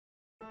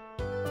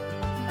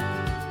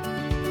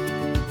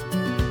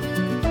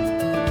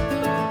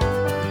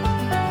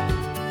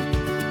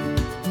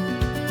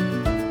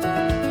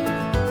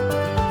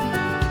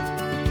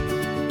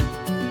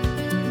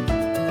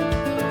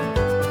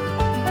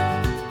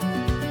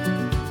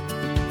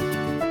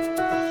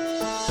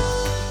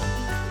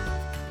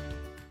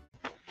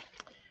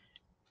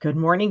Good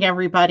morning,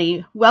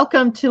 everybody.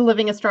 Welcome to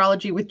Living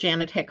Astrology with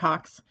Janet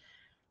Hickox.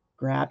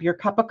 Grab your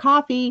cup of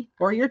coffee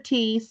or your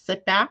tea,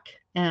 sit back,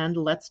 and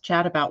let's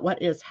chat about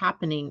what is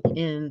happening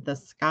in the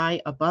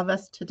sky above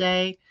us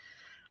today.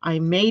 I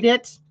made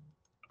it.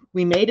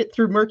 We made it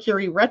through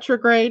Mercury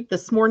retrograde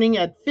this morning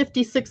at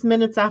 56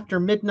 minutes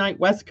after midnight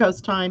West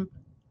Coast time.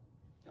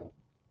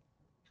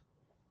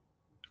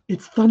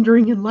 It's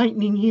thundering and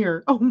lightning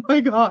here. Oh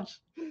my gosh.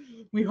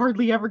 We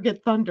hardly ever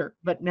get thunder,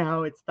 but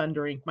now it's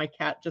thundering. My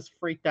cat just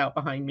freaked out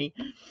behind me.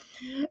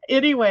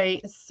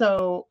 Anyway,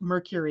 so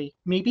Mercury,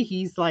 maybe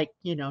he's like,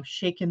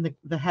 shaking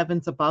the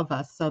heavens above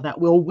us so that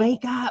we'll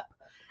wake up.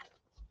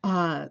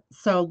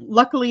 So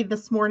luckily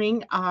this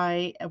morning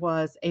I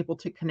was able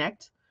to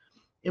connect.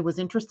 It was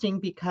interesting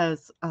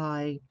because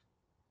I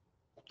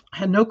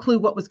had no clue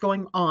what was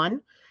going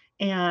on.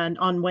 And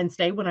on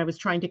Wednesday, when I was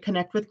trying to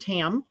connect with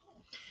Tam,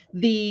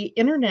 the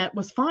internet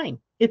was fine.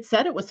 It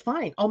said it was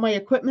fine. All my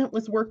equipment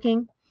was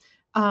working.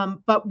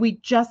 But we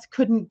just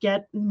couldn't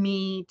get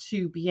me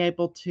to be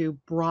able to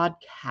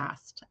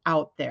broadcast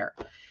out there.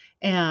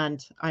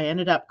 And I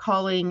ended up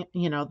calling,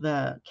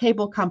 the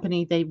cable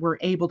company. They were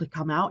able to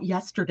come out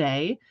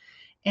yesterday.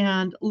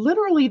 And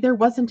literally, there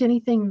wasn't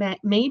anything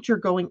major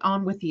going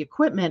on with the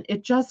equipment.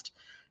 It just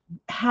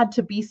had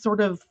to be sort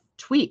of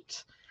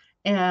tweaked.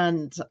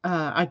 And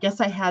I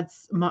guess I had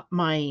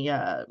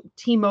my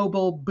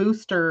T-Mobile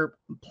booster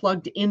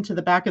plugged into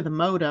the back of the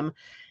modem.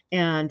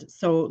 And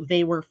so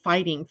they were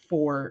fighting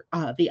for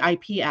the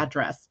IP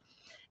address.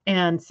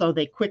 And so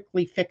they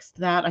quickly fixed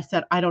that. I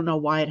said, I don't know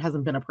why it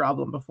hasn't been a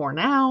problem before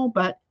now,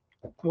 but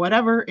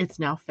whatever, it's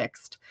now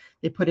fixed.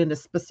 They put in a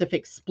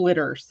specific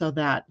splitter so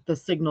that the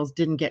signals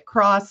didn't get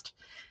crossed.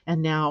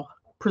 And now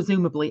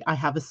presumably I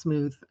have a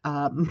smooth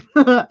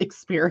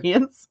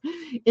experience.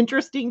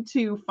 Interesting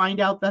to find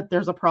out that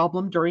there's a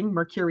problem during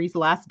Mercury's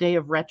last day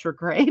of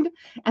retrograde,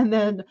 and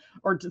then,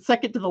 or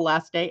second to the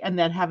last day, and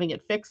then having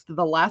it fixed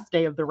the last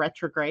day of the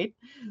retrograde.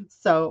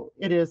 So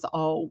it is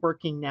all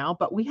working now,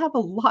 but we have a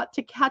lot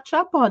to catch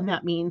up on,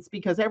 that means,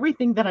 because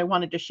everything that I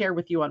wanted to share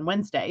with you on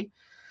Wednesday,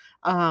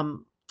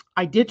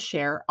 I did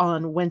share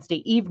on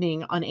Wednesday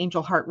evening on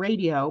Angel Heart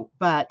Radio,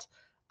 but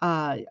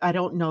I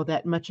don't know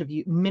that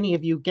many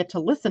of you get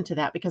to listen to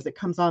that because it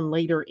comes on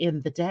later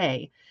in the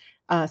day.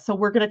 So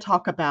we're going to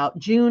talk about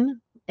June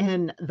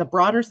in the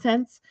broader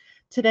sense.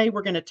 Today,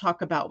 we're going to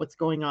talk about what's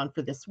going on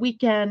for this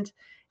weekend.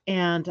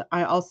 And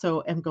I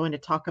also am going to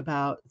talk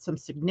about some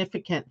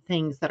significant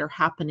things that are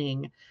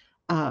happening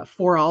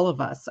for all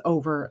of us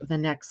over the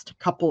next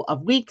couple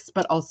of weeks,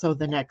 but also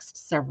the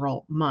next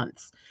several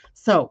months.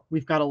 So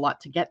we've got a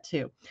lot to get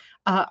to.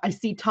 I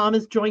see Tom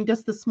has joined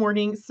us this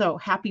morning. So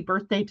happy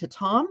birthday to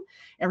Tom.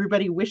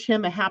 Everybody wish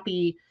him a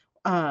happy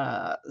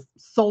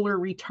solar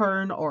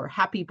return or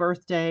happy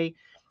birthday.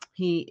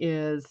 He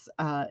is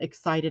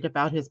excited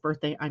about his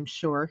birthday, I'm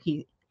sure.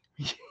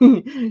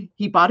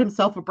 He bought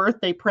himself a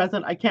birthday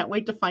present. I can't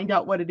wait to find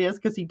out what it is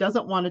because he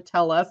doesn't want to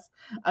tell us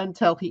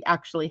until he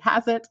actually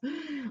has it.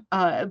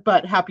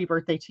 But happy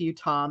birthday to you,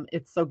 Tom.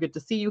 It's so good to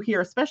see you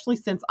here, especially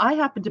since I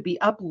happened to be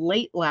up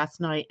late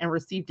last night and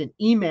received an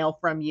email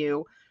from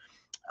you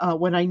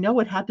when I know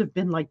it had to have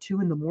been like 2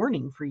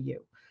 a.m. for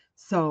you.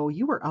 So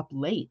you were up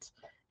late,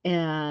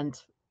 and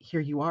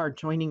here you are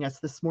joining us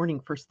this morning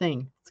first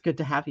thing. It's good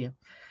to have you.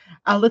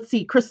 Let's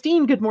see.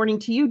 Christine, good morning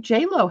to you.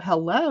 J-Lo,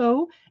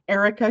 hello.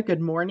 Erica, good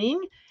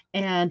morning.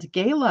 And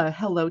Gayla,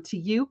 hello to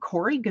you.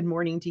 Corey, good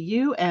morning to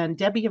you. And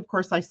Debbie, of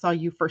course, I saw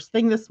you first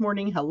thing this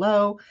morning.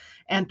 Hello.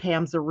 And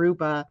Pam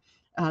Zaruba,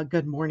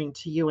 good morning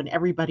to you. And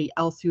everybody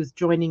else who's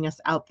joining us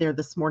out there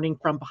this morning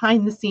from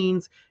behind the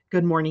scenes,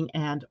 good morning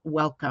and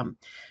welcome.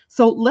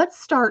 So let's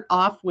start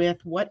off with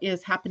what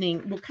is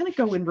happening. We'll kind of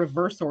go in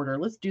reverse order.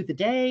 Let's do the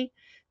day,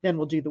 then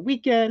we'll do the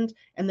weekend,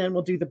 and then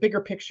we'll do the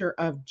bigger picture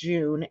of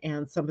June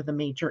and some of the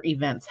major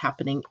events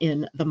happening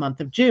in the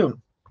month of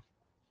June.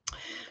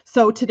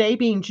 So today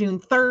being June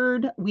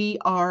 3rd, we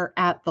are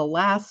at the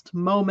last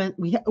moment.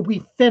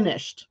 We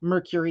finished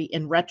Mercury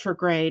in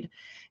retrograde,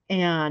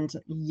 and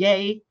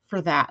yay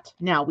for that.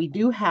 Now, we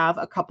do have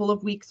a couple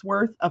of weeks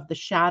worth of the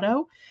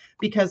shadow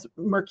because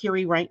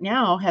Mercury right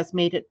now has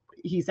made it,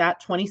 he's at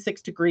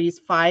 26 degrees,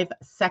 5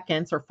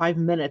 seconds or 5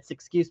 minutes,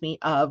 excuse me,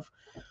 of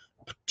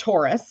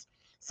Taurus.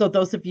 So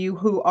those of you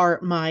who are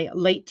my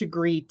late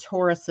degree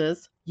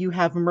Tauruses, you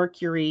have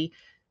Mercury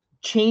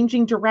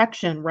changing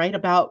direction right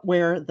about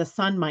where the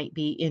sun might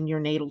be in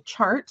your natal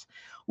chart,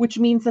 which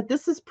means that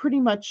this is pretty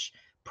much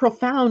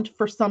profound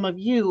for some of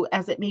you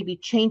as it may be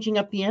changing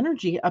up the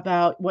energy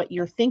about what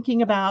you're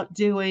thinking about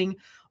doing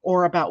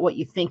or about what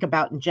you think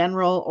about in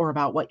general or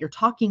about what you're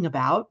talking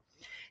about.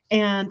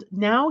 And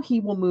now he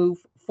will move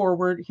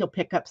forward. He'll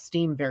pick up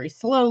steam very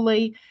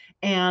slowly.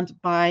 And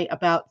by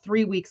about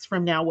 3 weeks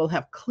from now, we'll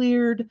have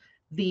cleared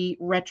the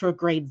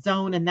retrograde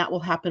zone. And that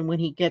will happen when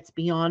he gets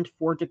beyond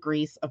 4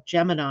 degrees of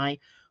Gemini,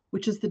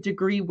 which is the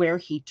degree where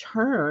he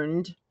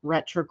turned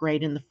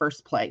retrograde in the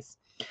first place.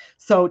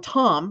 So,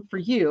 Tom, for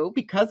you,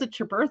 because it's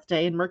your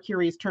birthday and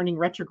Mercury is turning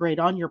retrograde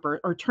on your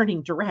birth or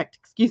turning direct,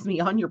 excuse me,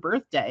 on your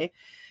birthday,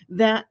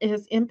 that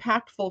is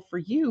impactful for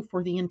you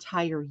for the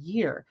entire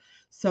year.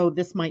 So,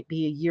 this might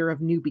be a year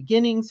of new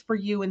beginnings for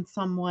you in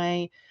some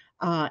way.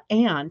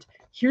 And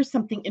here's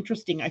something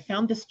interesting. I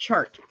found this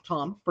chart,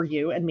 Tom, for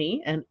you and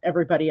me and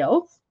everybody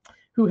else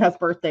who has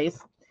birthdays.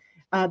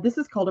 This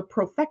is called a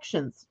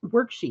Profections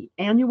worksheet,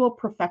 annual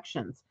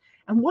profections.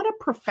 And what a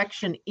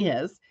profection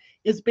is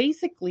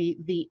basically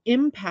the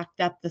impact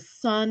that the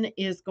sun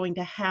is going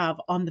to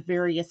have on the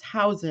various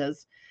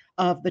houses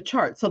of the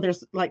chart. So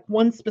there's like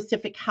one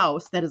specific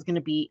house that is going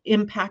to be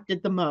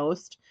impacted the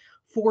most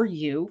for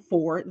you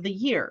for the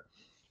year.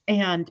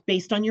 And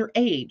based on your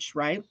age,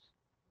 right?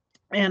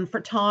 And for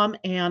Tom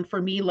and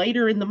for me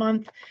later in the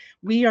month,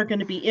 we are going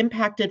to be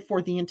impacted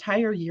for the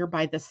entire year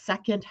by the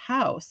second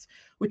house,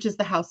 which is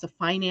the house of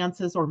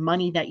finances or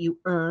money that you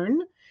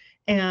earn,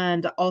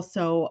 and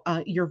also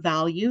your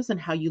values and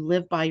how you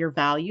live by your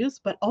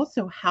values, but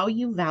also how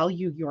you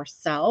value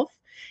yourself,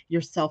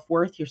 your self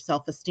worth, your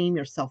self esteem,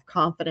 your self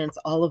confidence.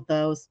 All of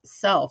those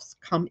selves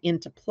come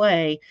into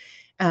play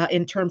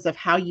in terms of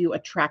how you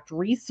attract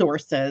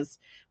resources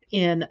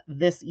in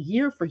this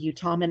year for you,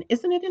 Tom. And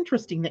isn't it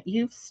interesting that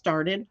you've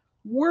started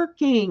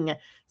working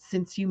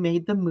since you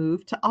made the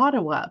move to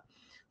Ottawa?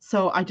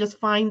 So I just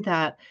find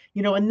that,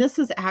 and this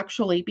is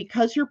actually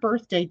because your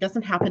birthday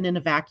doesn't happen in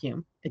a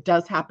vacuum. It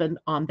does happen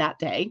on that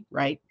day,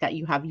 right? That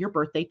you have your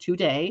birthday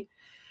today.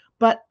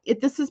 But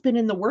this has been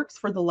in the works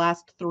for the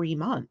last 3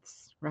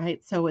 months,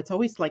 right? So it's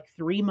always like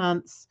 3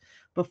 months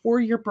before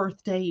your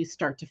birthday, you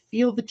start to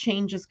feel the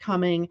changes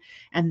coming.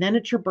 And then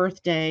it's your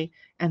birthday.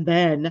 And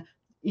then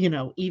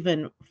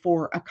even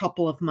for a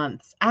couple of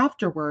months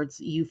afterwards,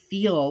 you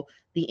feel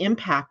the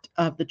impact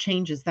of the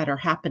changes that are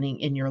happening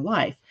in your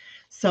life.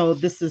 So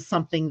this is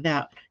something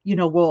that,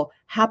 will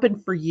happen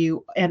for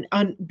you and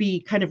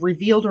be kind of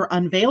revealed or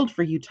unveiled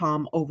for you,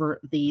 Tom, over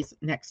these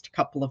next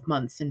couple of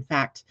months. In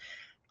fact,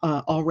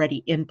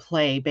 already in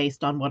play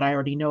based on what I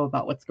already know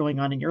about what's going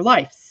on in your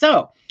life.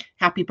 So,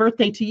 happy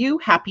birthday to you.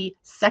 Happy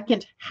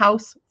second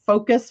house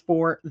focus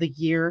for the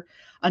year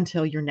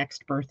until your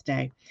next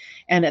birthday.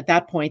 And at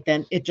that point,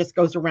 then it just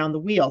goes around the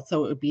wheel.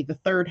 So, it would be the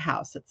third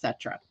house,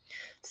 etc.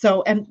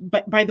 So,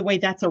 but by the way,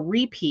 that's a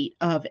repeat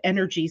of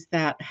energies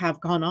that have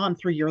gone on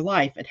through your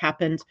life. It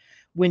happened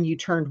when you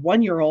turned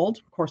 1 year old.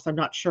 Of course, I'm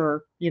not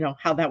sure,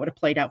 how that would have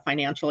played out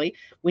financially.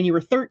 When you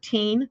were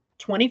 13,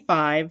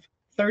 25,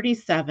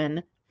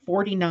 37,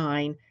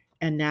 49,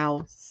 and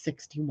now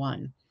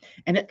 61.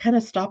 And it kind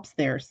of stops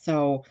there.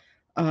 So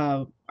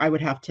I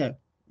would have to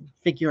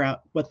figure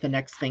out what the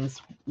next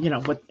things,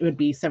 what it would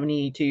be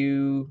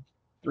 72,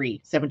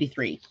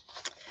 73.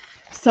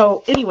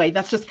 So anyway,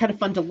 that's just kind of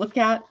fun to look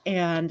at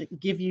and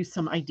give you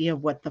some idea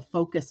of what the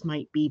focus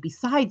might be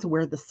besides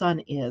where the sun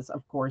is,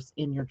 of course,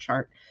 in your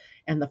chart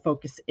and the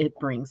focus it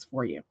brings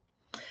for you.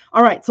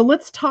 All right, so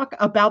let's talk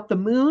about the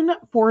moon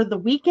for the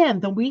weekend.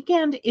 The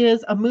weekend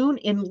is a moon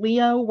in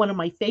Leo, one of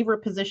my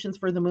favorite positions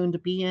for the moon to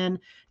be in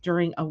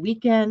during a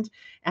weekend,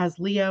 as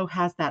Leo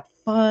has that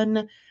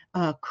fun,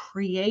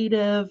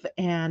 creative,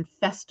 and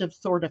festive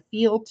sort of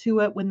feel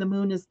to it when the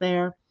moon is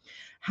there.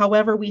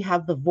 However, we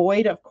have the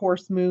void, of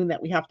course, moon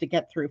that we have to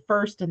get through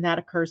first, and that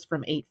occurs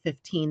from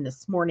 8:15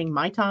 this morning,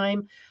 my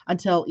time,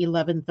 until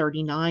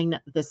 11:39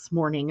 this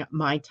morning,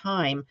 my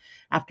time.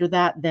 After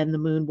that, then the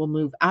moon will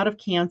move out of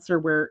Cancer,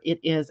 where it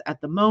is at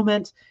the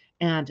moment,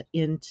 and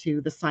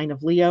into the sign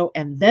of Leo,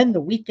 and then the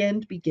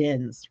weekend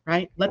begins,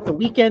 right? Let the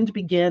weekend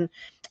begin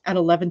at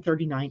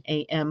 11:39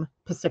 a.m.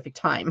 Pacific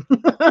time.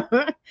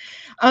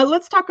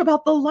 Let's talk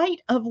about the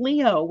light of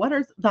Leo. What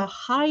is the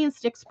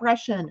highest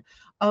expression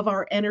of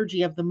our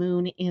energy of the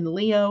moon in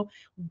Leo?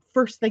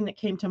 First thing that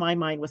came to my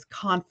mind was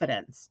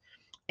confidence.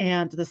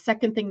 And the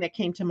second thing that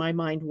came to my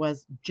mind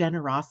was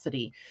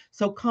generosity.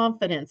 So,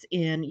 confidence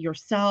in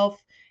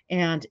yourself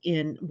and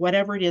in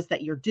whatever it is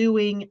that you're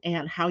doing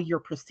and how you're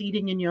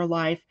proceeding in your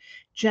life.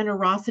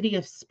 Generosity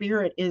of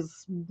spirit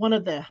is one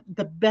of the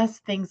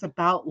best things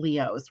about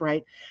Leos,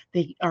 right?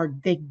 They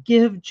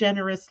give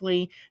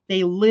generously,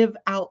 they live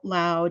out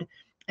loud,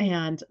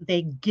 and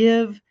they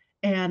give,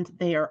 and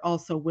they are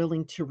also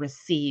willing to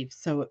receive.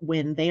 So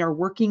when they are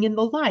working in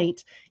the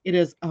light, it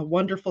is a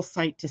wonderful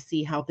sight to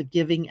see how the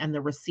giving and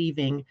the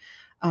receiving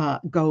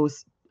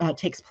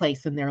takes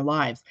place in their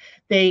lives.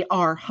 They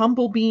are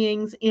humble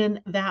beings in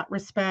that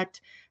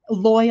respect,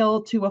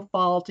 loyal to a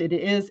fault. It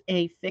is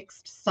a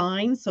fixed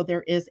sign, so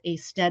there is a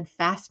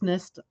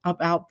steadfastness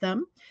about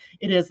them.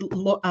 It is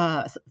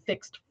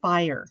fixed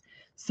fire.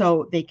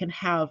 So they can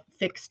have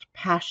fixed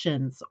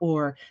passions,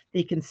 or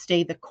they can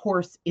stay the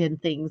course in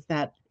things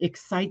that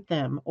excite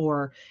them,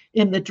 or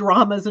in the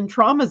dramas and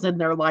traumas in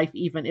their life,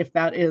 even if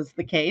that is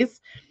the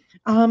case.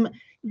 Um,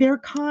 they're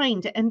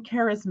kind and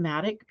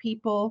charismatic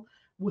people.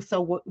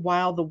 So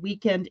while the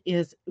weekend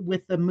is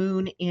with the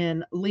moon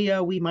in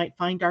Leo, we might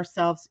find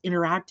ourselves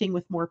interacting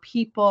with more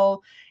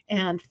people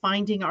and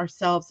finding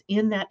ourselves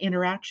in that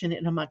interaction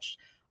in a much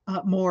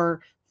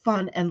more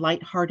fun and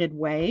lighthearted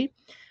way.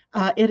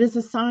 It is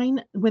a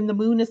sign when the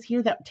moon is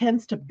here that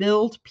tends to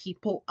build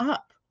people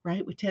up,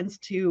 right? It tends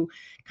to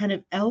kind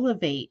of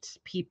elevate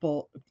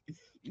people,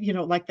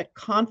 like the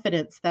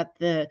confidence that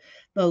the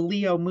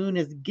Leo moon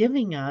is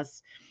giving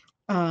us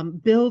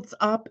builds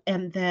up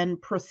and then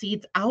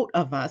proceeds out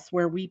of us,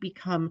 where we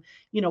become,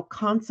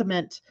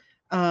 consummate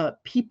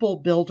people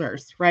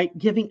builders, right?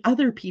 Giving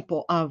other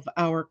people of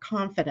our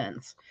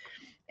confidence.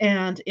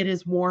 And it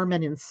is warm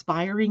and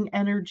inspiring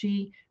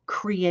energy,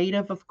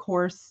 creative, of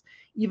course.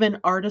 Even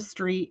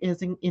artistry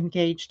is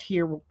engaged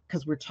here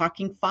because we're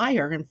talking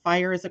fire, and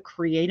fire is a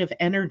creative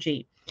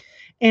energy.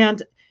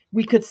 And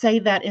we could say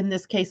that in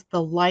this case,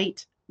 the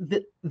light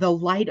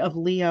of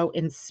Leo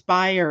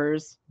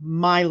inspires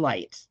my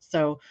light.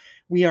 So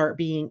we are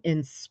being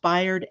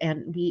inspired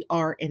and we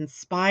are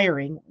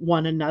inspiring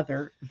one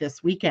another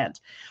this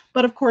weekend.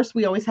 But of course,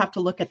 we always have to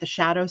look at the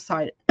shadow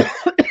side,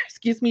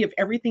 excuse me, of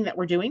everything that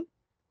we're doing.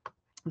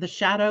 The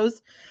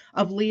shadows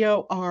of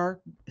Leo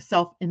are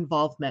self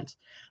involvement.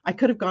 I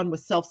could have gone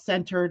with self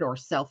centered or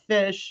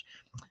selfish.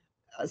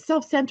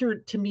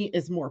 Self-centered to me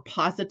is more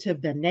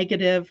positive than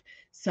negative,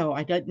 so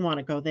I didn't want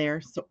to go there.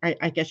 So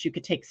I guess you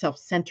could take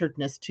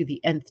self-centeredness to the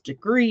nth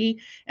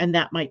degree, and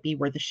that might be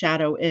where the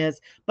shadow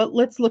is. But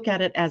let's look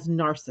at it as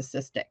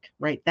narcissistic,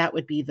 right? That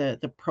would be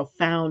the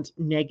profound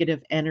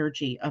negative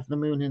energy of the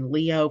moon in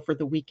Leo for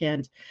the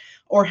weekend,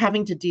 or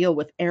having to deal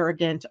with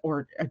arrogant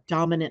or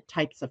dominant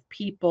types of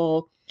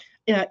people,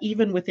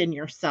 even within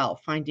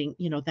yourself, finding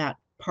that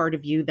part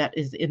of you that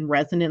is in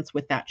resonance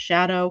with that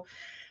shadow.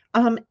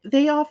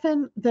 They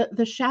often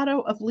the shadow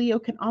of Leo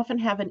can often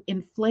have an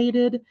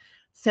inflated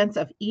sense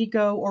of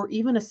ego or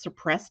even a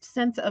suppressed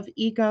sense of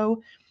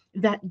ego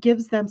that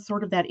gives them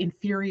sort of that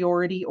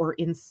inferiority or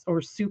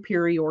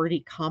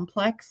superiority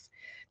complex.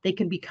 They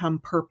can become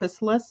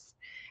purposeless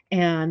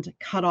and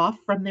cut off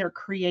from their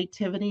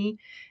creativity,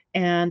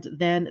 and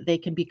then they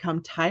can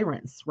become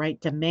tyrants,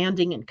 right?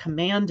 Demanding and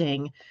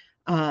commanding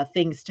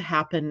things to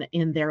happen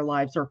in their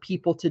lives or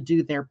people to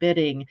do their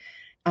bidding,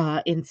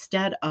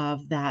 instead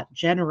of that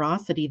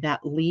generosity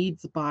that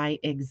leads by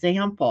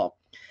example.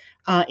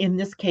 In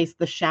this case,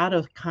 the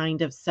shadow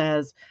kind of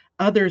says,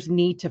 others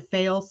need to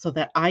fail so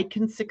that I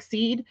can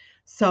succeed.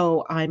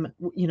 So I'm,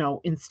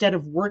 instead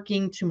of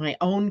working to my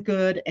own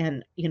good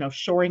and,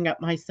 shoring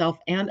up myself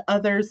and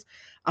others,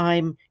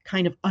 I'm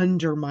kind of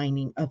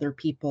undermining other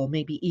people,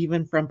 maybe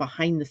even from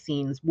behind the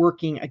scenes,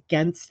 working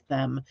against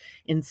them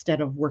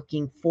instead of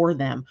working for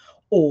them.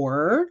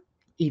 Or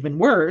even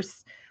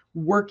worse,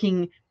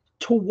 working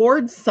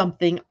towards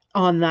something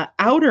on the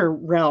outer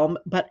realm,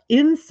 but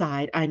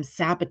inside I'm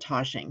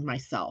sabotaging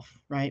myself,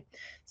 right?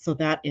 So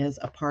that is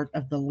a part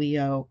of the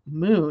Leo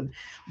moon.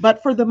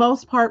 But for the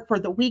most part, for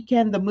the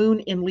weekend, the moon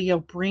in Leo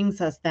brings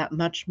us that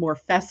much more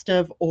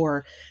festive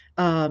or,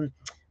 um,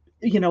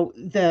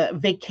 the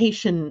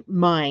vacation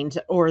mind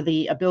or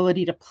the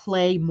ability to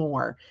play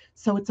more.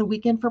 So it's a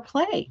weekend for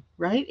play,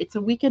 right? It's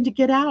a weekend to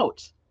get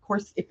out. Of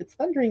course, if it's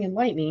thundering and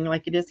lightning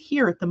like it is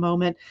here at the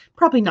moment,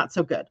 probably not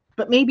so good.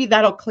 But maybe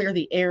that'll clear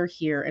the air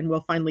here and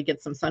we'll finally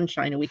get some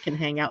sunshine and we can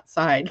hang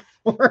outside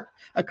for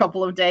a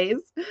couple of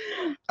days.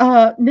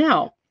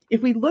 Now,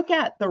 if we look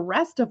at the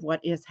rest of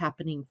what is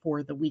happening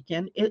for the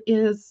weekend,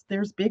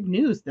 there's big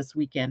news this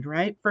weekend,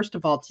 right? First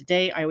of all,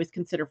 today I always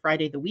consider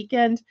Friday the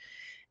weekend,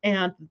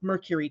 and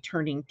Mercury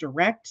turning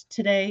direct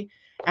today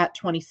at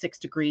 26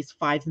 degrees,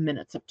 5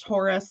 minutes of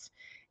Taurus.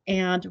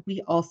 And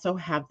we also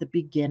have the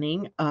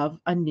beginning of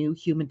a new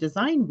human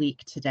design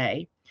week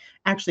today.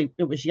 Actually,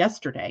 it was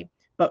yesterday,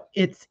 but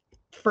it's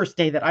first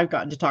day that I've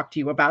gotten to talk to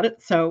you about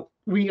it. So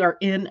we are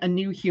in a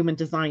new human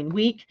design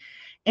week.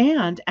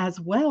 And as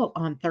well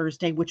on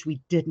Thursday, which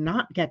we did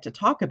not get to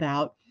talk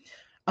about,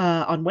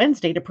 on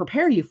Wednesday to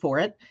prepare you for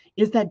it,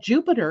 is that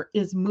Jupiter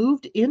is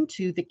moved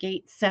into the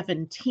gate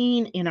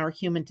 17 in our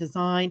human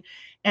design,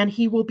 and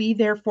he will be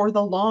there for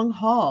the long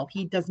haul.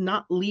 He does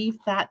not leave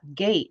that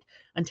gate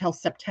until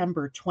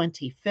September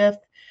 25th.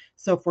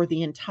 So, for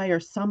the entire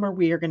summer,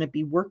 we are going to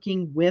be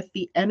working with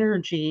the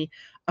energy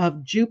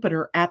of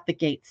Jupiter at the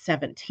gate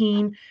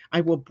 17.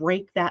 I will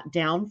break that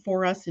down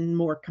for us in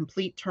more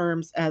complete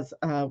terms as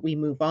we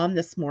move on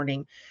this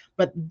morning.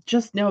 But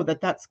just know that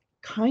that's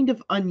kind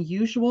of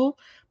unusual,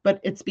 but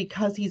it's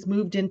because he's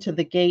moved into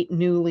the gate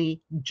newly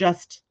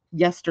just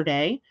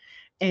yesterday,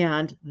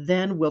 and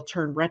then will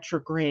turn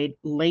retrograde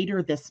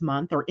later this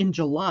month or in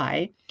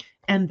July.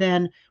 And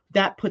then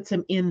that puts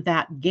him in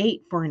that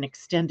gate for an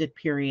extended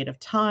period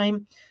of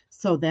time.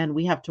 So then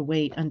we have to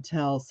wait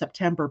until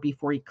September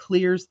before he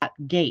clears that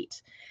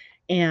gate.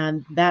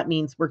 And that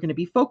means we're going to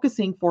be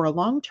focusing for a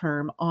long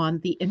term on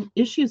the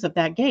issues of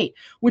that gate,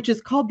 which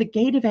is called the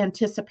gate of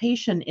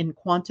anticipation in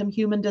quantum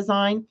human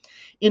design.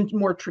 In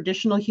more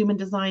traditional human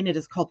design, it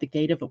is called the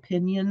gate of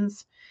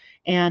opinions.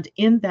 And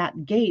in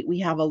that gate, we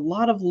have a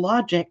lot of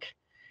logic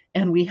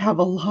and we have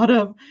a lot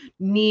of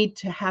need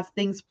to have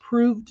things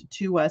proved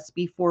to us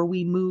before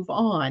we move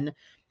on.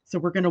 So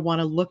we're going to want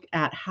to look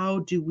at how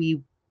do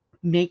we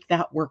make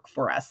that work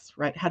for us,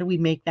 right? How do we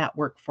make that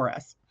work for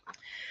us?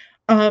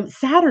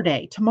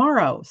 Saturday,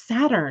 tomorrow,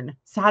 Saturn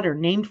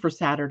named for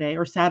Saturday,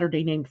 or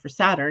Saturday named for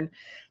Saturn,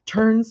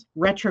 turns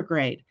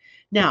retrograde.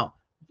 Now,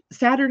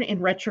 Saturn in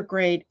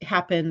retrograde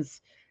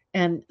happens,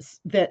 and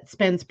that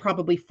spends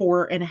probably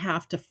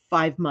 4.5 to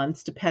 5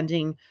 months,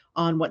 depending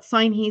on what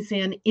sign he's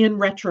in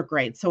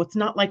retrograde. So it's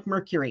not like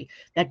Mercury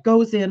that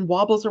goes in,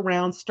 wobbles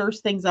around, stirs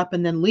things up,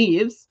 and then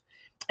leaves.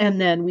 And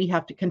then we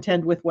have to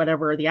contend with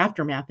whatever the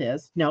aftermath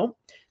is. No,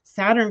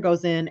 Saturn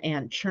goes in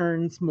and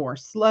churns more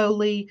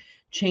slowly,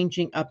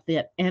 changing up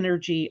the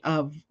energy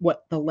of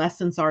what the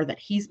lessons are that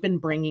he's been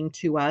bringing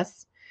to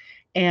us.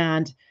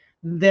 And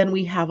then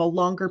we have a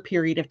longer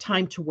period of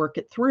time to work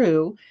it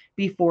through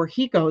before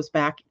he goes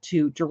back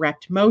to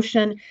direct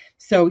motion.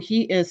 So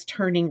he is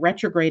turning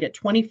retrograde at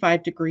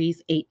 25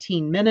 degrees,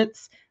 18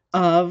 minutes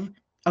of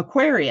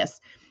Aquarius.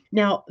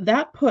 Now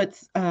that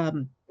puts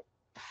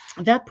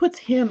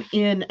him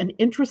in an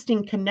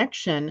interesting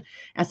connection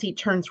as he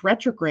turns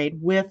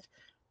retrograde with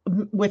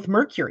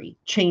Mercury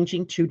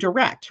changing to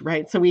direct,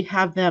 right? So we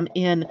have them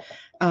in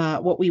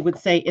what we would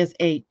say is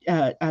a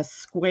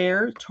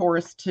square.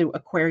 Taurus to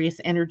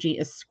Aquarius energy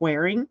is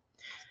squaring.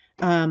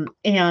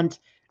 And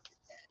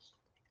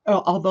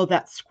although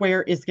that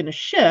square is going to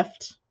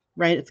shift,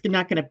 right? It's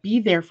not going to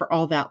be there for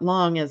all that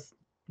long, as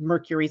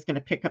Mercury is going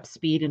to pick up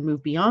speed and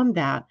move beyond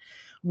that.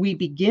 We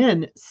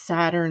begin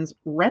Saturn's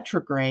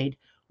retrograde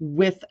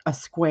with a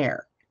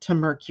square to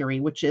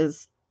Mercury, which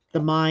is the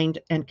mind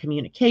and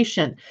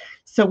communication.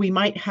 So we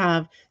might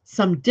have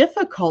some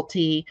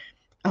difficulty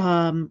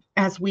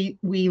as we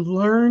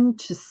learn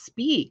to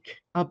speak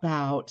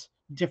about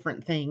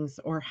different things,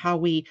 or how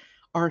we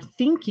are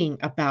thinking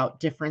about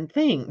different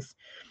things.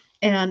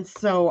 And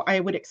so I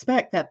would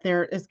expect that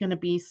there is going to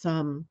be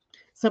some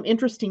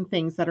interesting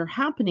things that are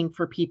happening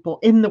for people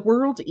in the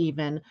world,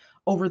 even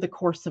over the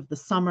course of the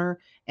summer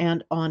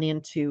and on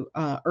into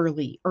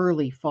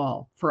early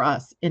fall for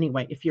us.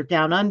 Anyway, if you're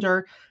down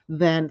under,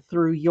 then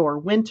through your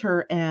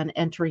winter and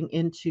entering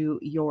into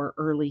your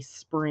early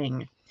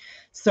spring.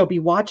 So be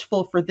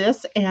watchful for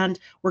this, and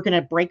we're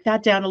going to break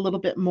that down a little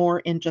bit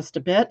more in just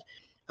a bit.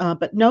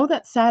 But know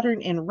that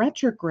Saturn in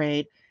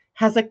retrograde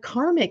has a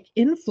karmic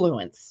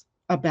influence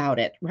about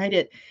it,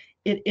 right?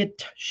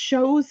 It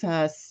shows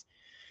us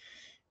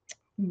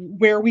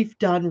where we've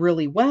done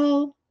really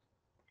well,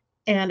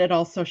 and it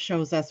also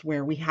shows us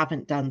where we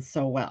haven't done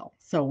so well.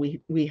 So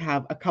we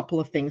have a couple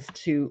of things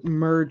to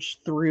merge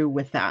through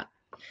with that.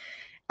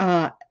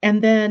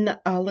 And then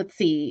let's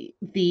see,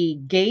 the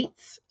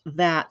gates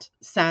that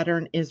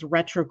Saturn is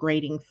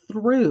retrograding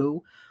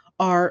through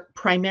are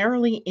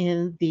primarily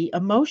in the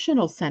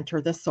emotional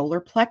center, the solar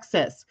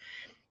plexus.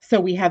 So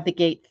we have the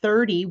gate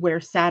 30,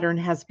 where Saturn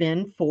has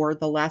been for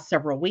the last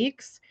several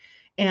weeks,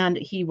 and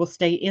he will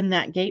stay in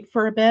that gate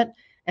for a bit.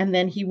 And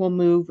then he will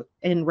move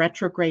in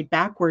retrograde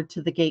backward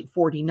to the gate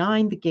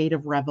 49, the gate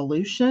of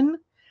revolution.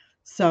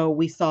 So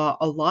we saw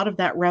a lot of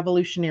that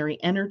revolutionary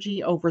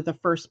energy over the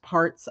first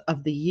parts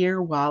of the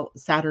year while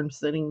Saturn's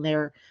sitting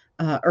there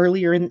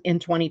earlier in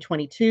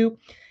 2022.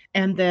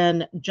 And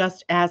then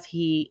just as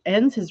he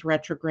ends his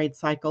retrograde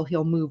cycle,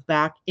 he'll move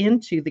back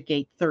into the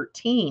gate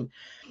 13.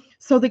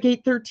 So the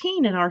gate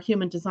 13 in our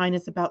human design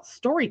is about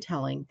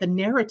storytelling, the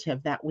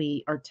narrative that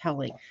we are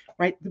telling,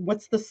 right?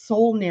 What's the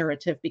soul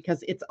narrative?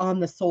 Because it's on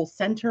the soul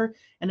center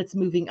and it's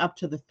moving up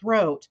to the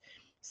throat.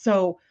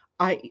 So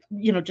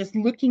just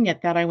looking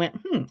at that, I went,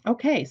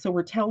 okay, so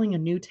we're telling a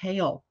new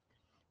tale,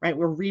 right?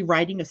 We're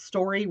rewriting a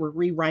story, we're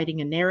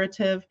rewriting a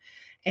narrative,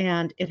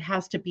 and it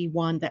has to be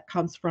one that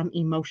comes from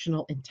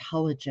emotional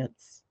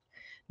intelligence,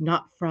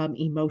 not from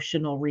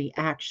emotional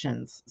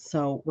reactions.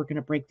 So we're going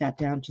to break that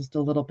down just a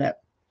little bit.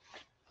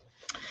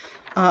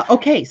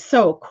 Okay,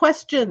 so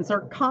questions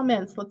or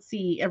comments. Let's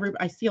see.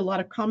 I see a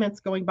lot of comments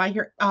going by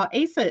here.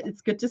 Asa,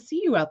 it's good to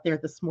see you out there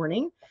this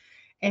morning.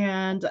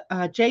 And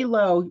J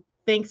Lo,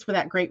 thanks for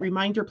that great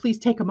reminder. Please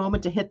take a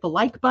moment to hit the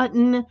like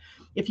button.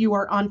 If you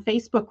are on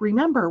Facebook,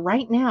 remember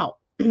right now,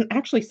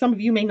 actually, some of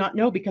you may not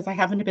know because I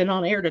haven't been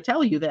on air to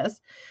tell you this,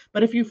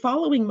 but if you're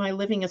following my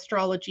Living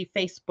Astrology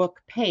Facebook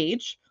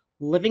page,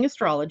 Living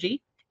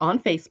Astrology on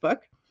Facebook,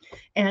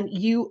 and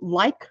you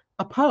like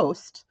a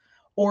post,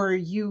 or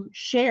you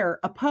share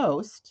a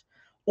post,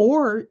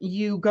 or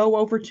you go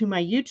over to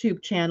my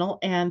YouTube channel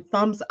and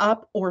thumbs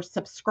up or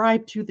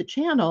subscribe to the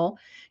channel,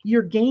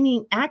 you're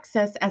gaining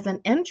access as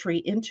an entry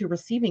into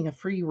receiving a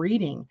free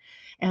reading.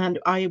 And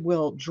I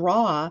will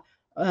draw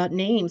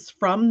names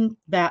from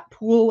that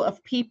pool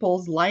of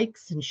people's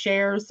likes and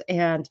shares.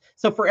 And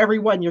so for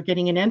everyone, you're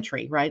getting an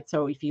entry, right?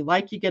 So if you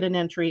like, you get an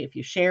entry. If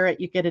you share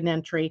it, you get an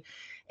entry.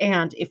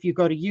 And if you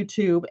go to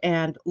YouTube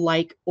and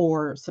like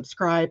or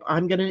subscribe,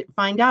 I'm going to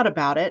find out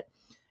about it.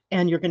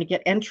 And you're going to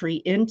get entry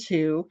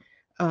into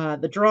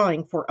the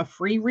drawing for a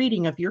free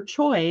reading of your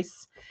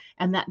choice.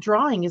 And that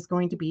drawing is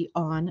going to be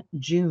on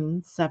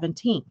June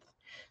 17th.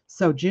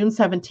 So June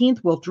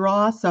 17th, we'll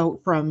draw. So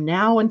from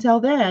now until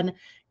then,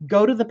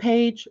 go to the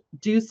page,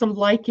 do some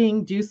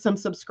liking, do some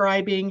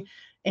subscribing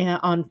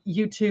on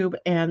YouTube,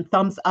 and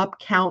thumbs up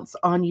counts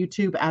on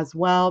YouTube as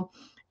well.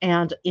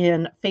 And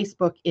in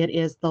Facebook, it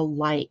is the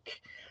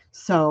like.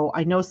 So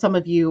I know some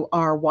of you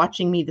are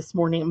watching me this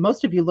morning.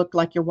 Most of you look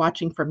like you're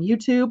watching from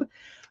YouTube.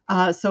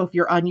 So if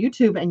you're on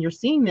YouTube and you're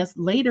seeing this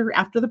later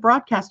after the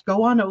broadcast,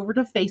 go on over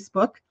to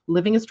Facebook,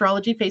 Living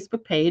Astrology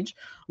Facebook page,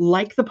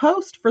 like the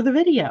post for the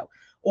video,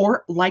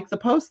 or like the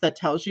post that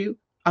tells you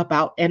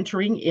about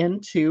entering in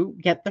to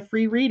get the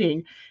free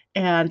reading.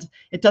 And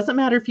it doesn't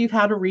matter if you've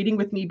had a reading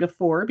with me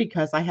before,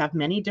 because I have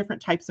many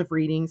different types of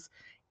readings,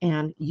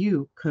 and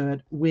you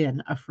could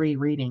win a free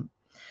reading.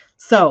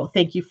 So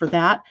thank you for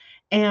that.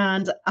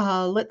 And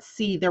let's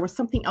see, there was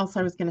something else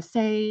I was going to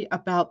say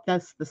about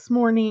this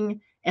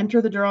morning.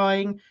 Enter the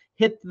drawing,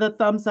 hit the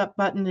thumbs up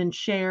button and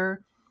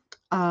share,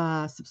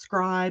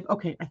 subscribe.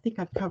 Okay, I think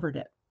I've covered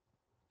it.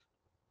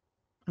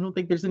 I don't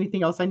think there's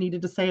anything else I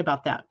needed to say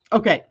about that.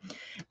 Okay.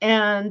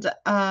 And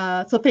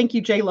so thank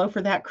you, J-Lo,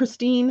 for that.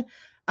 Christine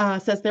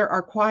says there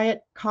are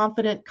quiet,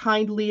 confident,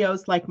 kind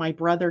Leos like my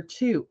brother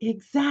too.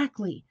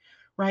 Exactly.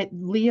 Right.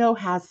 Leo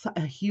has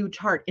a huge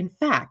heart. In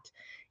fact,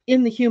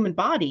 in the human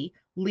body,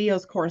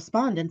 Leo's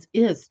correspondence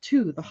is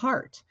to the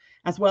heart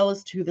as well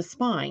as to the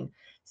spine.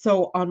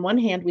 So on one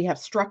hand, we have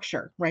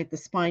structure, right? The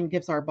spine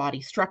gives our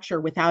body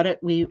structure. Without it,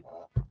 we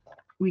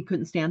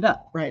couldn't stand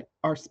up, right?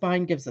 Our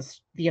spine gives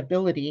us the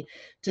ability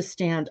to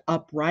stand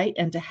upright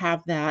and to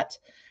have that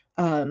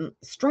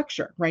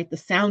structure, right? The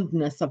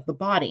soundness of the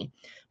body.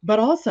 But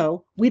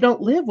also, we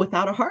don't live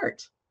without a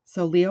heart.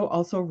 So Leo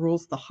also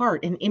rules the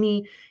heart, and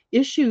any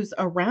issues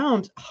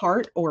around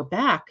heart or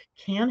back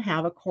can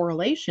have a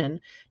correlation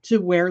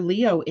to where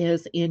Leo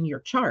is in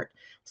your chart.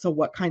 So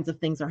what kinds of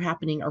things are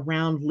happening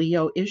around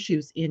Leo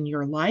issues in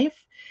your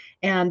life?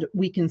 And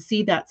we can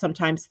see that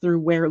sometimes through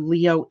where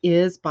Leo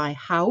is by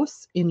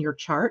house in your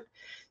chart.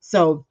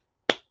 So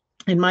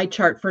in my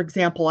chart, for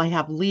example, I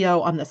have Leo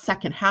on the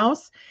second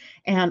house.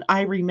 And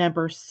I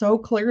remember so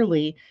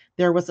clearly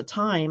there was a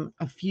time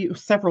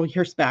several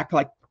years back,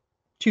 like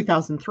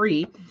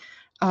 2003,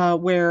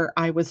 where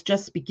I was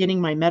just beginning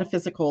my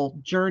metaphysical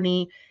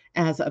journey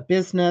as a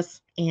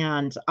business.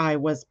 And I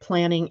was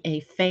planning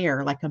a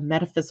fair, like a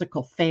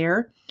metaphysical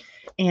fair.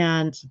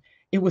 And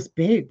it was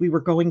big. We were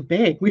going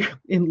big. We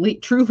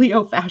in true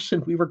Leo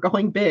fashion, we were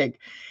going big.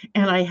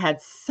 And I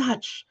had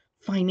such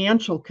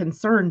financial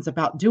concerns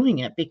about doing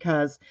it,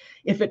 because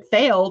if it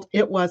failed,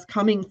 it was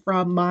coming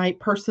from my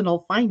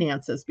personal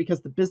finances,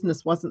 because the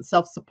business wasn't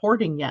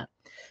self-supporting yet.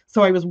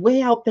 So I was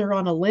way out there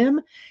on a limb.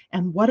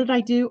 And what did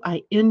I do?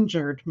 I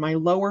injured my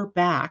lower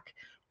back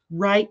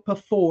right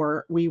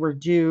before we were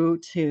due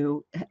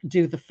to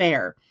do the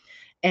fair.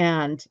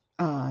 And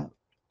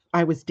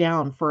I was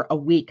down for a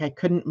week. I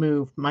couldn't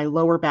move. My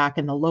lower back,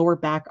 and the lower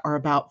back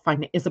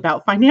is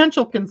about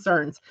financial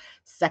concerns.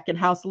 Second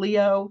house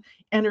Leo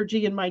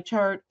energy in my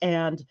chart,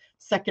 and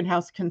second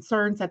house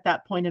concerns at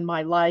that point in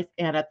my life.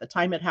 And at the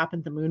time it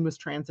happened, the moon was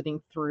transiting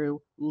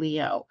through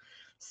Leo.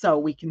 So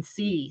we can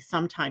see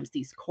sometimes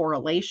these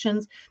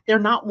correlations. They're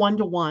not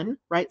one-to-one,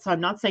 right? So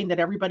I'm not saying that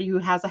everybody who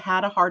had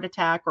a heart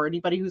attack or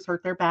anybody who's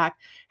hurt their back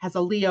has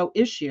a Leo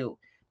issue,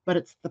 but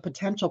it's the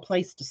potential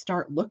place to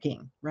start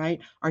looking, right?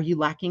 Are you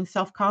lacking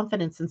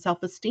self-confidence and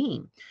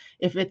self-esteem?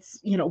 If it's,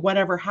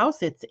 whatever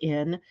house it's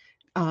in,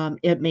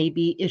 it may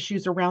be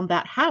issues around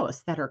that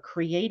house that are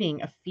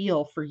creating a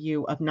feel for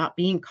you of not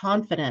being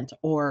confident,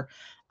 or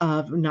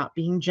of not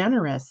being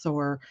generous,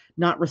 or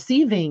not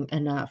receiving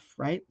enough,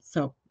 right?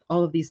 So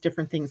all of these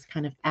different things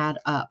kind of add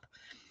up.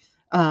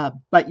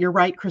 But you're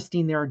right,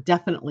 Christine, there are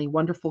definitely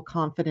wonderful,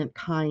 confident,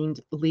 kind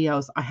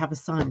Leos. I have a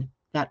son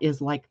that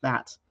is like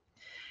that.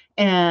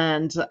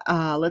 And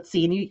let's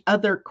see, any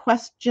other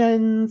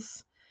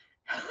questions?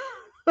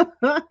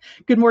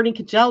 Good morning,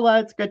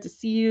 Kajella. It's good to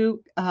see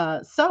you.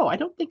 So I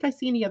don't think I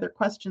see any other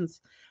questions.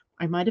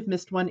 I might have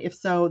missed one. If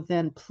so,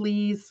 then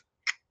please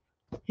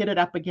hit it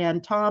up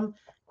again. Tom,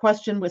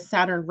 question with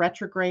Saturn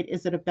retrograde,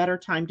 is it a better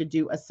time to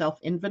do a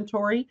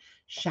self-inventory?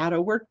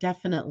 Shadow work?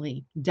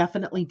 Definitely,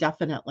 definitely,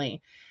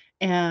 definitely.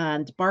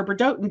 And Barbara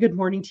Doughton, good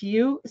morning to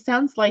you.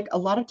 Sounds like a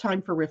lot of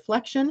time for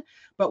reflection,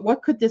 but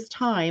what could this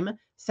time,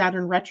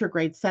 Saturn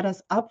retrograde, set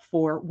us up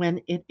for when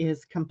it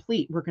is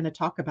complete? We're going to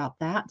talk about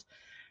that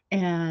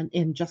and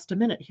in just a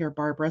minute here,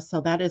 Barbara. So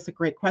that is a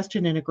great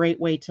question and a great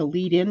way to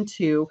lead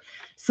into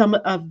some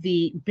of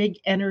the big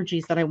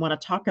energies that I want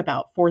to talk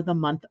about for the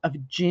month of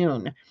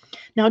June.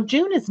 Now,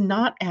 June is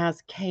not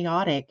as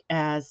chaotic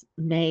as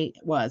May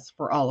was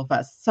for all of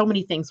us. So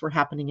many things were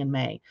happening in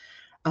May.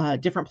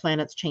 Different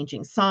planets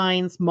changing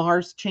signs,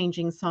 Mars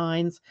changing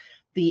signs,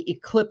 the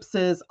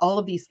eclipses, all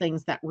of these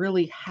things that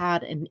really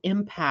had an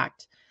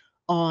impact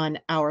on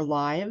our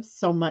lives,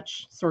 so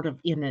much sort of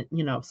in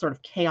sort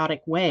of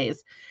chaotic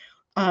ways.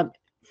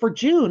 For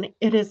June,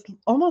 it is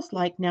almost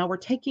like now we're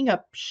taking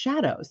up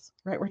shadows,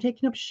 right? We're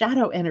taking up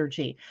shadow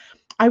energy.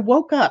 I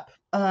woke up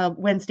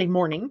Wednesday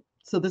morning.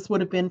 So this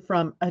would have been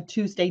from a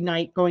Tuesday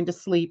night going to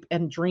sleep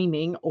and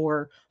dreaming,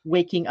 or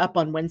waking up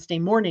on Wednesday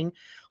morning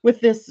with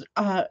this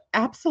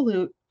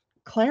absolute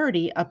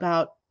clarity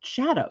about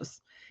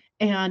shadows.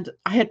 And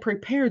I had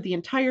prepared the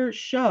entire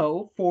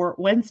show for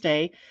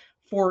Wednesday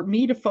for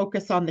me to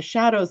focus on the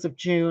shadows of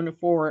June,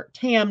 for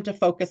Tam to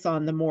focus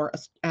on the more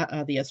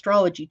the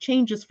astrology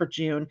changes for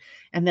June,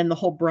 and then the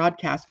whole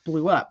broadcast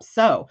blew up.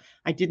 So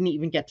I didn't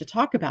even get to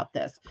talk about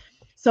this.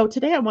 So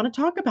today I want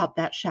to talk about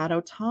that shadow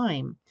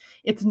time.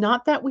 It's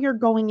not that we are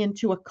going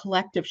into a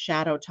collective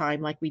shadow time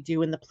like we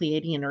do in the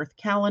Pleiadian Earth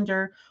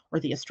calendar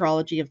or the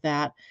astrology of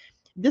that.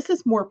 This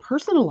is more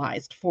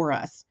personalized for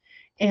us.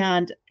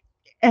 And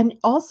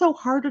also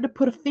harder to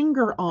put a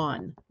finger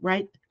on,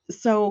 right?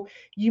 So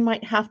you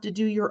might have to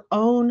do your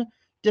own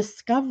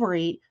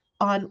discovery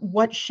on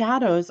what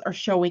shadows are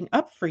showing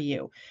up for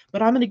you.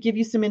 But I'm going to give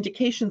you some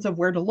indications of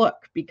where to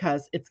look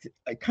because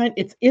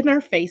it's in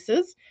our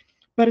faces,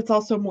 but it's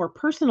also more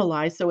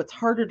personalized, so it's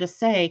harder to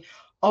say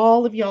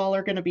all of y'all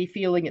are going to be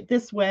feeling it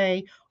this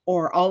way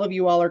or all of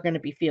you all are going to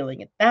be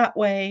feeling it that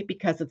way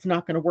because it's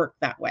not going to work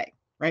that way,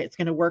 right? It's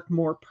going to work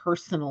more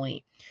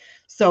personally.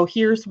 So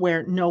here's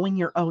where knowing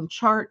your own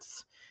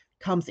charts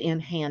comes in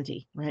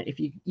handy, right? If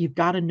you've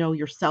got to know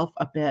yourself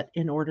a bit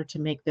in order to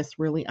make this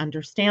really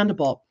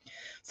understandable.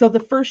 So the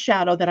first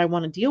shadow that I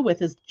want to deal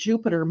with is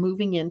Jupiter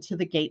moving into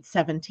the gate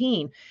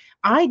 17.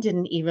 I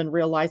didn't even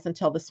realize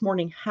until this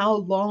morning how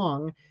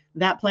long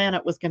that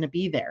planet was going to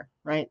be there,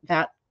 right?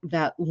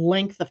 That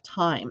length of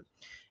time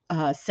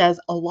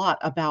says a lot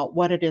about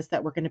what it is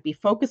that we're going to be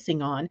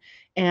focusing on.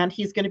 And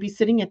he's going to be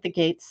sitting at the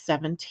gate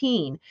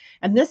 17.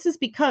 And this is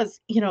because,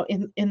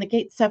 in the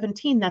gate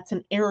 17, that's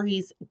an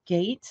Aries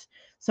gate.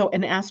 So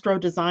in astro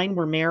design,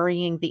 we're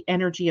marrying the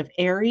energy of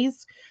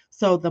Aries.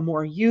 So the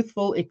more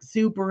youthful,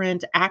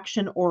 exuberant,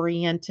 action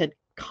oriented,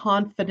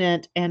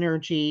 confident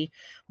energy,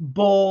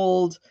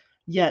 bold,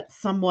 yet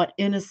somewhat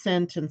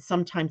innocent and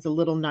sometimes a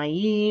little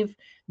naive,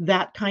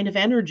 that kind of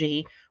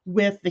energy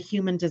with the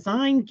human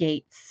design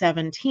gate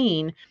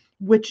 17,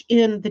 which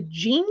in the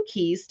gene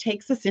keys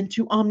takes us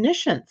into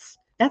omniscience.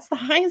 That's the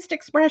highest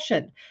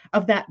expression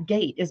of that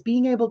gate, is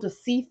being able to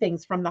see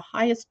things from the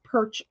highest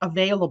perch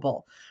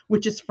available,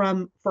 which is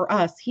for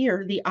us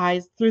here,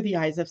 through the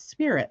eyes of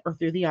spirit or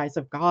through the eyes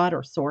of God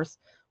or source,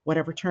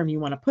 whatever term you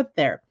want to put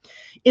there.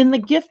 In the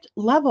gift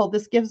level,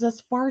 this gives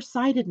us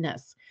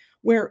farsightedness,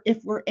 where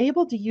if we're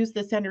able to use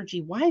this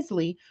energy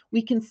wisely,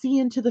 we can see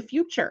into the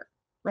future,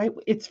 right?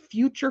 It's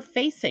future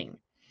facing.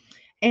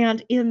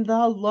 And in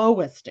the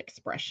lowest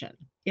expression,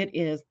 it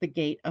is the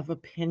gate of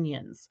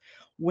opinions,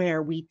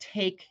 where we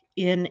take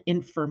in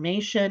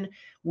information,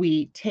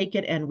 we take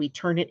it and we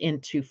turn it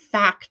into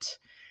fact.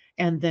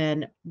 And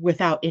then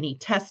without any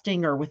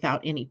testing or without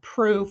any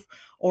proof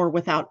or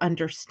without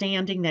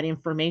understanding that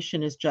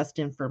information is just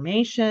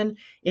information,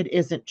 it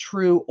isn't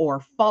true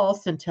or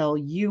false until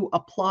you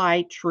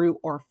apply true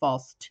or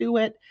false to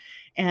it.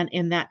 And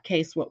in that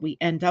case, what we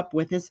end up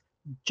with is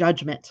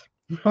judgment,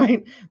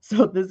 right?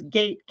 So this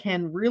gate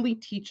can really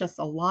teach us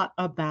a lot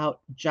about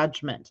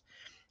judgment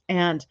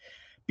and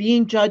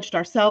being judged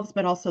ourselves,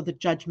 but also the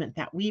judgment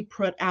that we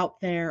put out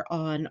there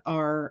on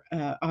our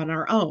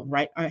own,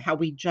 right? How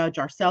we judge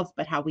ourselves,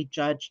 but how we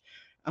judge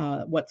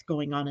what's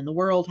going on in the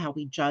world, how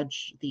we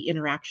judge the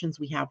interactions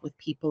we have with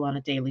people on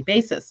a daily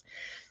basis.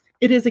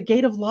 It is a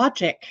gate of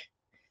logic.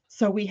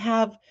 So we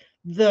have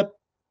the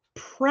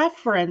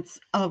preference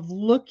of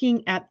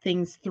looking at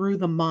things through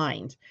the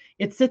mind.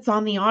 It sits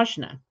on the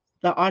ajna.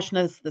 The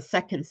ajna is the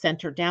second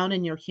center down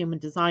in your human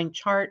design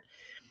chart.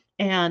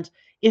 And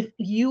if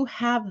you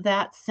have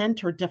that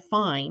center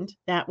defined,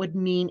 that would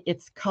mean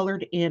it's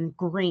colored in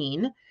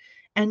green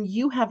and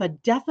you have a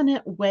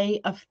definite way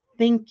of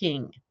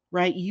thinking,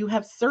 right? You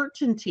have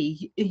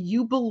certainty.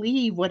 You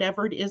believe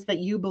whatever it is that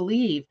you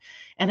believe,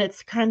 and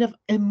it's kind of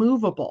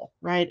immovable,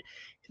 right?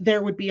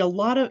 There would be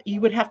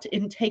you would have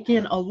to take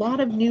in a lot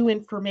of new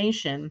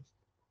information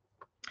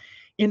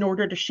in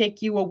order to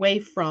shake you away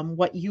from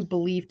what you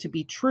believe to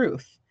be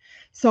truth.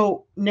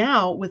 So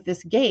now with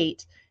this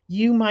gate,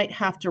 you might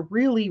have to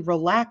really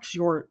relax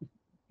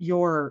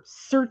your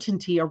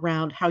certainty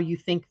around how you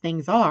think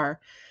things are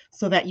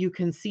so that you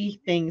can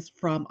see things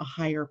from a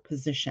higher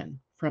position,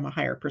 from a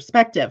higher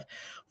perspective.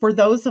 For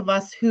those of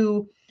us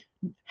who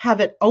have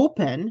it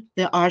open,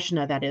 the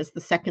ajna, that is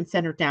the second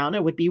center down,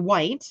 it would be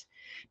white.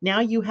 Now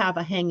you have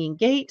a hanging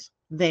gate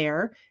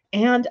there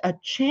and a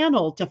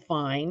channel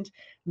defined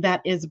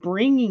that is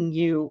bringing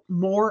you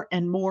more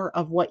and more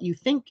of what you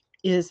think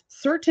is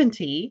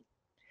certainty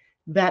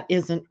that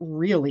isn't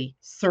really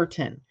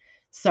certain.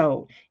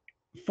 So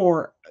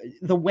for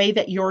the way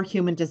that your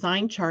human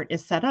design chart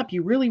is set up,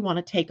 you really want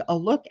to take a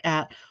look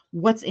at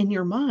what's in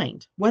your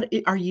mind. What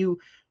are you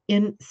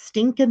in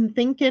stinking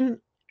thinking?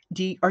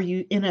 Are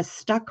you in a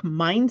stuck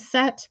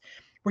mindset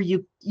where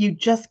you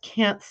just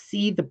can't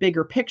see the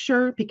bigger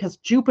picture? Because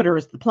Jupiter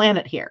is the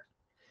planet here.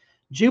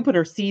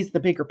 Jupiter sees the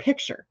bigger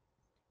picture,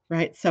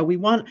 right? So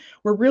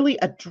we're really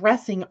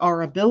addressing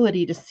our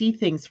ability to see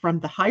things from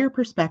the higher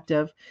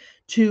perspective,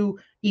 to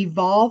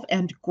evolve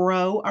and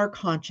grow our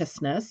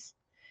consciousness,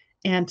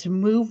 and to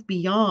move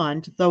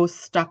beyond those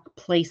stuck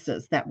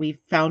places that we've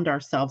found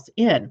ourselves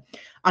in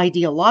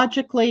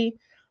ideologically,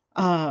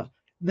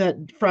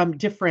 from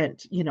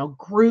different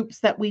groups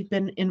that we've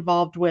been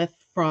involved with,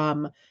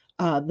 from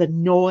the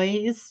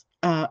noise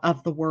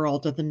of the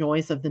world, of the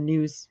noise of the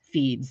news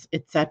feeds,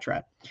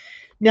 etc.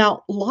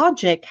 Now,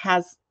 logic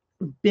has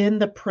been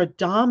the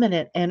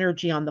predominant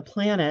energy on the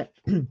planet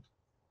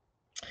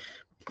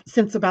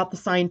since about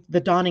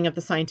the dawning of the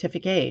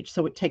scientific age.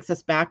 So it takes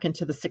us back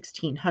into the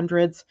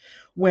 1600s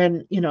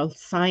when,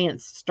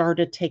 science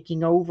started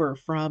taking over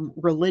from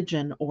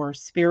religion or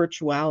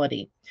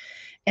spirituality.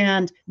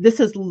 And this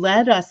has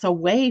led us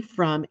away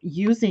from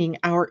using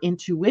our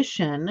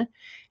intuition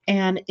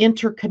and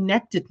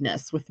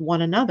interconnectedness with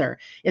one another.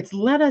 It's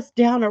led us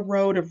down a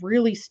road of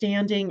really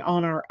standing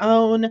on our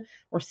own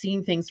or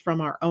seeing things from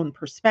our own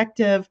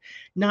perspective,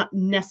 not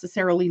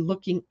necessarily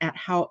looking at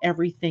how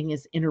everything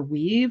is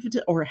interweaved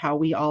or how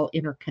we all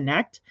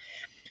interconnect.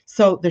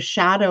 So the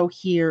shadow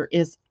here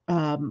is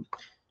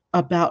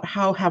about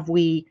how have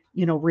we,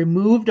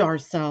 removed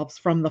ourselves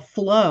from the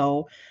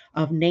flow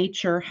of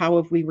nature? How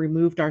have we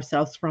removed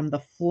ourselves from the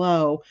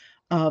flow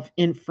of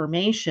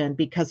information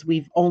because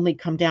we've only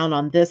come down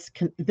on this?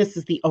 This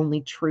is the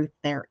only truth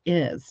there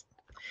is.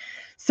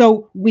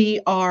 So we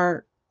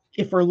are,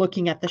 if we're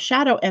looking at the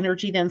shadow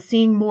energy, then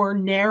seeing more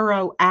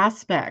narrow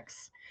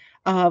aspects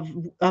of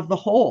the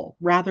whole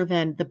rather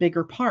than the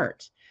bigger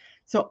part.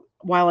 So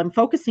while I'm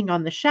focusing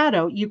on the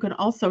shadow, you can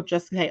also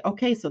just say,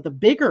 okay, so the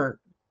bigger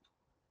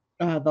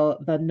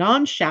the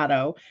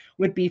non-shadow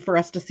would be for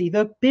us to see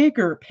the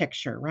bigger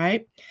picture,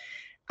 right?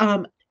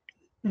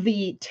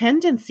 The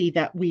tendency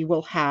that we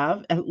will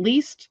have, at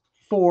least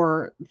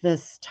for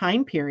this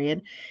time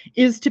period,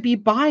 is to be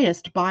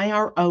biased by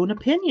our own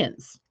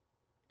opinions.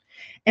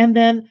 And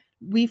then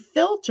we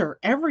filter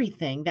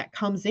everything that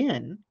comes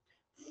in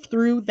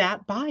through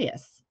that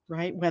bias,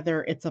 right?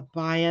 Whether it's a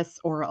bias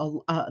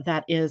or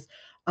that is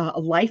a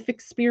life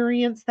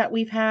experience that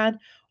we've had,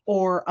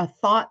 or a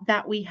thought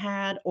that we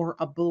had, or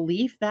a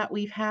belief that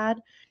we've had.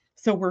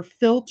 So we're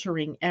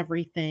filtering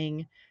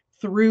everything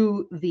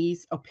through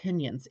these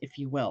opinions, if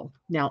you will.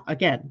 Now,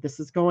 again, this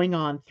is going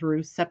on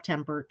through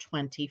September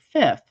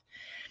 25th.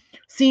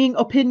 Seeing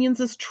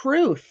opinions as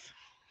truth,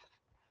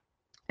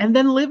 and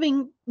then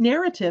living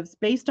narratives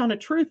based on a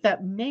truth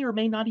that may or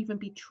may not even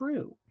be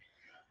true.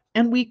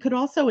 And we could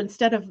also,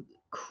 instead of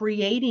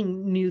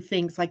creating new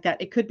things like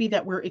that, it could be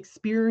that we're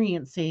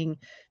experiencing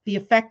the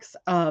effects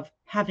of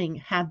having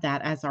had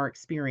that as our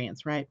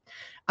experience, right?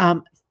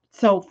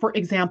 So for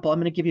example, I'm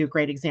going to give you a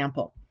great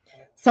example.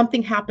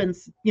 Something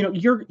happens,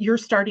 you're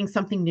starting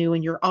something new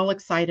and you're all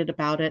excited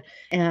about it,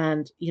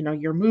 and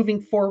you're moving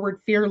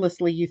forward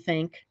fearlessly, you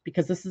think,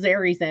 because this is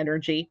Aries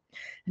energy,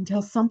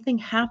 until something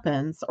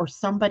happens or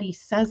somebody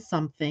says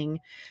something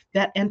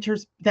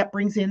that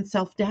brings in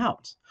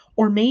self-doubt.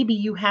 Or maybe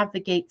you have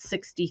the gate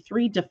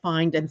 63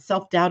 defined and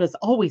self-doubt is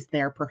always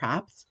there,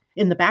 perhaps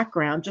in the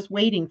background, just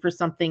waiting for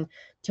something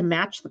to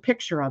match the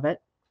picture of it.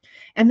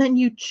 And then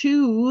you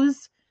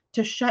choose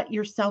to shut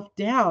yourself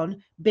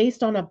down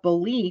based on a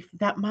belief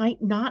that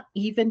might not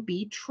even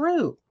be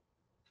true,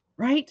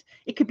 right?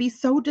 It could be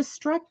so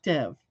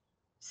destructive,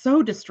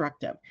 so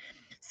destructive.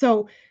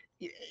 So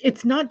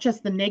it's not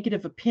just the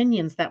negative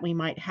opinions that we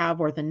might have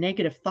or the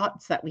negative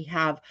thoughts that we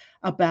have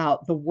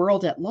about the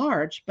world at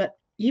large, but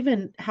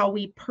even how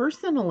we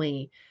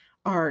personally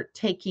are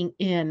taking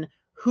in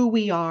who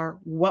we are,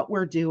 what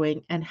we're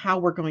doing, and how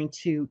we're going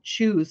to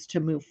choose to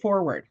move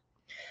forward.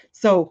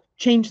 So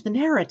change the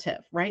narrative,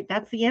 right?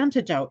 That's the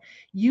antidote.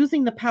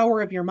 Using the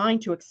power of your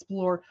mind to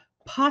explore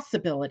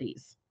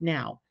possibilities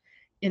now,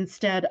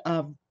 instead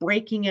of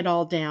breaking it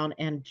all down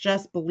and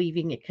just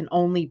believing it can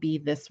only be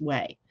this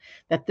way,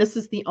 that this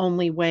is the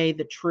only way,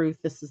 the truth,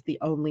 this is the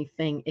only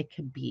thing it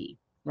can be,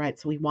 right?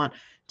 So we want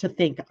to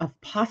think of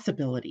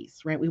possibilities,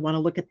 right? We want to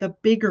look at the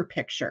bigger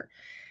picture.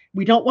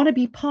 We don't want to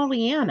be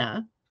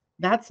Pollyanna.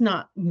 That's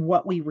not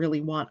what we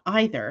really want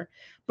either.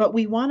 But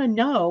we want to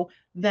know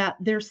that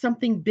there's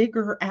something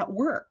bigger at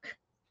work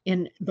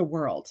in the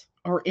world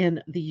or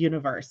in the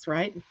universe,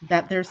 right?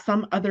 That there's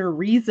some other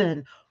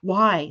reason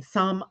why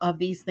some of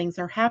these things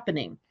are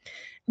happening.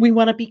 We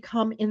want to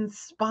become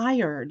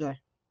inspired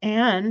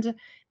and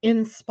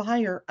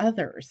inspire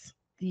others.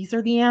 These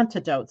are the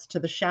antidotes to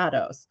the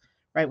shadows,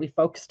 right? We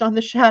focused on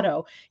the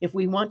shadow. If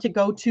we want to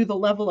go to the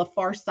level of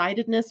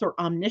farsightedness or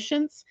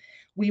omniscience,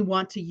 we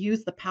want to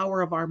use the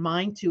power of our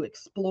mind to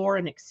explore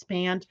and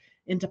expand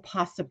into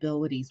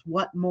possibilities.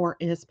 What more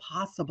is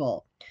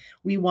possible?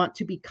 We want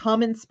to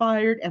become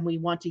inspired, and we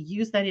want to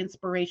use that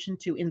inspiration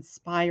to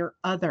inspire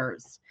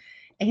others.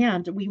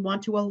 And we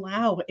want to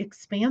allow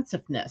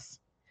expansiveness.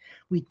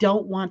 We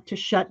don't want to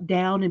shut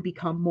down and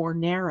become more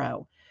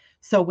narrow.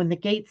 So when the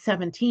gate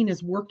 17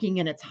 is working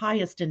in its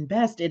highest and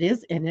best, it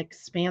is an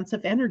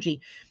expansive energy.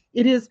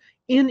 It is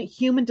in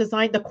human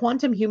design, the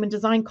quantum human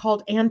design,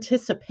 called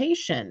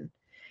anticipation.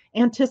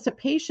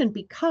 Anticipation,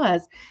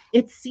 because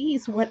it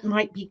sees what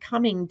might be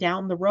coming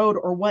down the road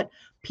or what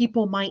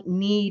people might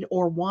need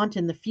or want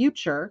in the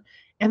future.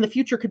 And the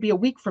future could be a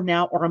week from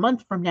now or a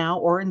month from now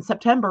or in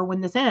September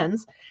when this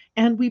ends.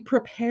 And we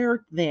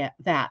prepare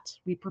that.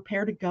 We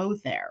prepare to go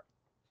there,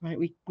 right?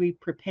 We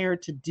prepare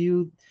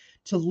to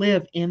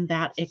live in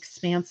that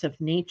expansive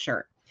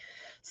nature.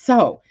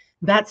 So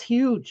That's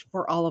huge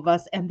for all of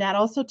us. And that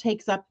also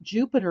takes up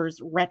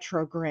Jupiter's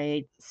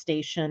retrograde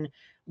station,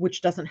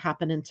 which doesn't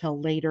happen until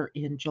later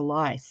in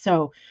July.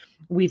 So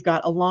we've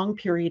got a long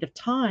period of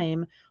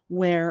time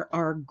where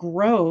our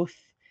growth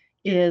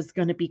is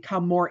going to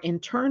become more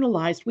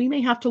internalized. We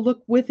may have to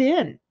look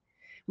within.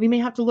 We may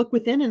have to look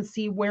within and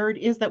see where it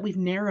is that we've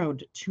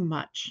narrowed too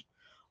much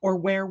or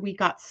where we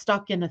got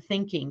stuck in a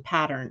thinking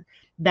pattern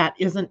that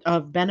isn't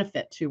of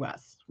benefit to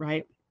us,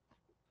 right?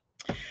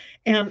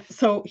 And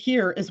so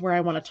here is where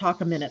I want to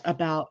talk a minute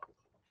about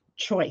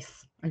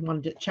choice. I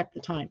wanted to check the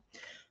time.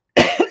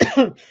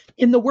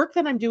 In the work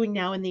that I'm doing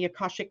now in the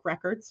Akashic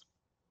Records,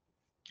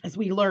 as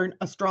we learn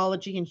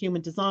astrology and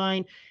human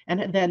design,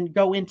 and then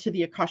go into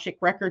the Akashic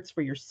Records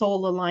for your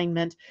soul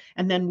alignment,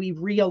 and then we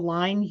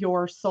realign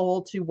your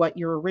soul to what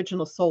your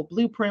original soul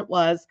blueprint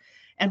was,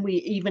 and we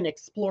even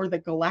explore the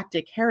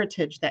galactic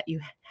heritage that you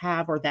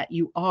have or that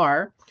you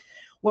are,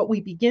 what we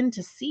begin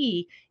to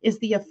see is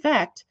the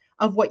effect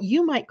of what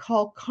you might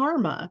call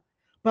karma,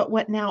 but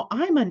what now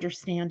I'm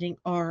understanding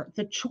are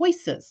the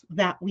choices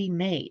that we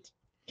made.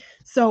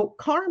 So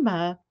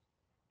karma,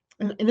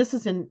 and this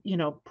is in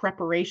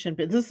preparation,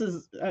 but this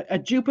is a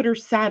Jupiter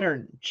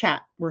Saturn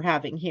chat we're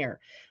having here.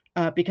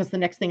 Because the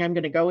next thing I'm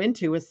going to go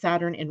into is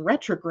Saturn in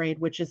retrograde,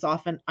 which is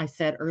often, I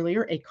said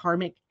earlier,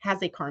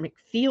 has a karmic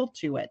feel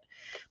to it.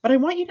 But I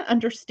want you to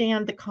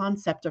understand the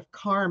concept of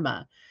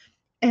karma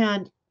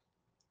and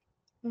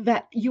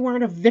that you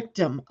aren't a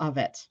victim of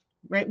it,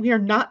 right? We are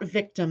not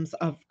victims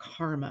of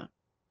karma.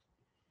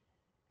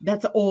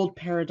 That's old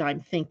paradigm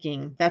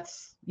thinking.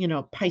 That's,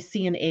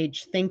 Piscean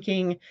age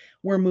thinking.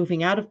 We're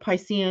moving out of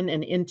Piscean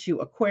and into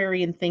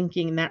Aquarian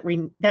thinking. That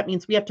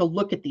means we have to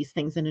look at these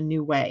things in a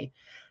new way,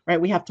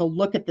 right? We have to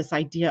look at this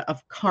idea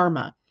of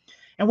karma.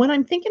 And when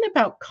I'm thinking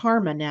about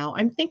karma now,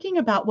 I'm thinking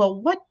about,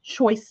 well, what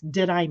choice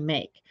did I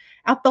make?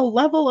 At the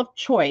level of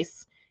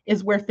choice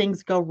is where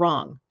things go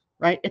wrong,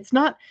 right? It's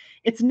not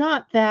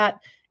that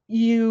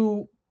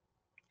you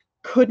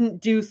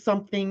couldn't do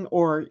something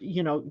or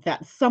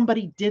that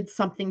somebody did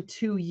something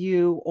to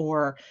you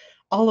or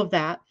all of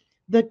that.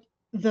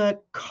 The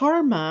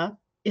karma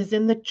is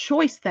in the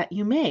choice that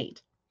you made.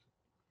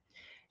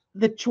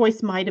 The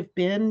choice might have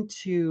been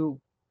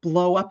to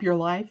blow up your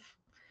life.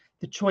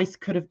 The choice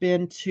could have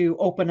been to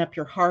open up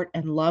your heart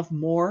and love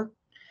more.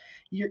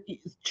 Your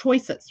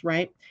choices,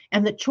 right?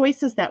 And the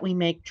choices that we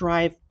make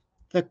drive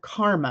the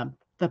karma,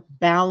 the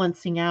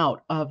balancing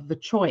out of the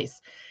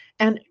choice.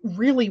 And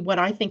really, what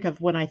I think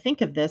of when I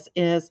think of this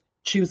is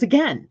choose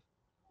again,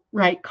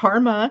 right?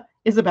 Karma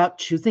is about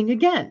choosing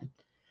again,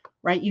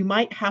 right? You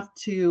might have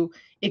to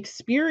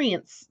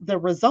experience the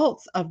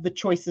results of the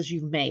choices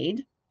you've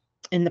made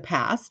in the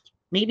past,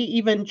 maybe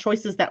even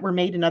choices that were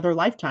made in other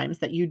lifetimes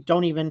that you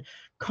don't even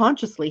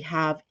consciously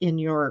have in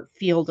your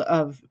field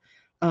of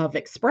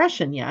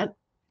expression yet.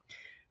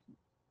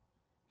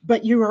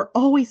 But you are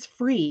always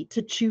free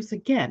to choose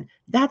again.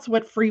 That's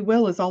what free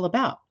will is all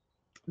about.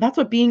 That's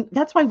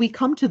why we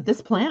come to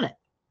this planet,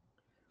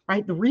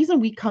 right? The reason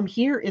we come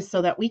here is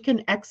so that we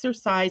can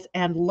exercise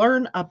and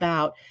learn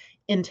about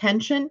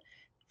intention,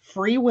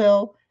 free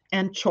will,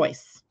 and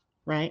choice,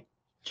 right?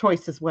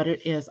 Choice is what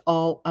it is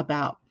all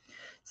about.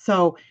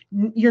 So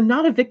you're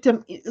not a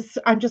victim.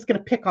 I'm not going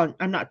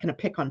to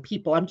pick on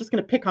people. I'm just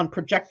going to pick on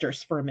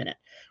projectors for a minute,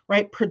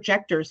 right?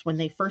 Projectors, when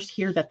they first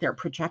hear that they're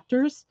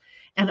projectors,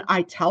 and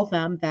I tell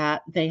them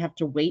that they have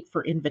to wait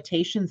for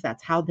invitations.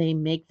 That's how they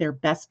make their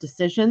best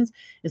decisions,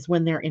 is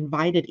when they're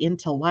invited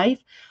into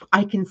life.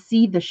 I can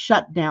see the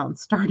shutdown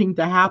starting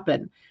to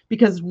happen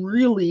because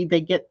really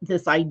they get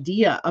this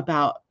idea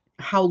about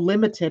how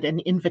limited an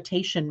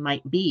invitation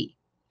might be.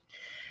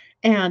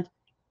 And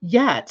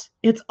yet,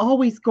 it's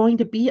always going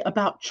to be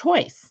about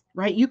choice,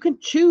 right? You can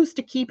choose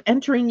to keep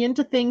entering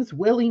into things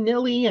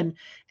willy-nilly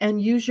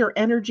and use your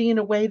energy in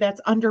a way that's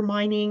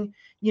undermining,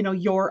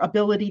 your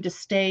ability to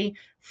stay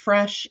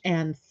fresh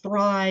and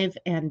thrive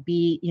and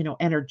be,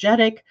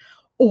 energetic.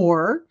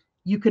 Or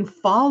you can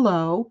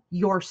follow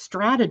your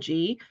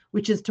strategy,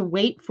 which is to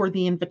wait for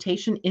the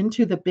invitation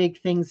into the big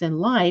things in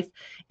life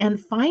and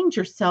find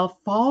yourself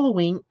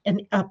following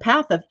a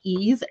path of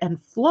ease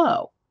and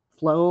flow,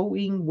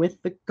 flowing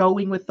with the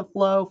going with the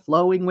flow,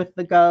 flowing with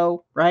the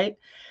go, right?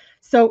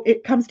 So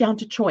it comes down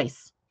to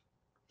choice.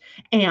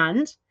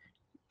 And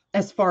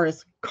as far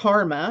as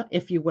karma,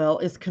 if you will,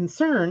 is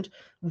concerned,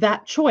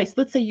 that choice,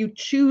 let's say you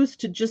choose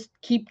to just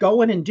keep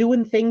going and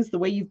doing things the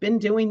way you've been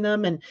doing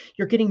them, and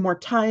you're getting more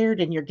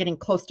tired and you're getting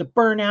close to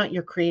burnout,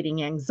 you're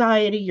creating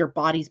anxiety, your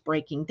body's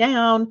breaking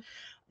down,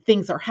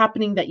 things are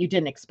happening that you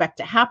didn't expect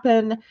to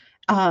happen,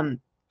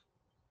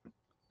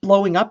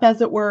 blowing up,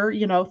 as it were,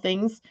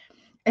 things.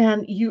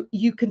 And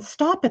you can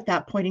stop at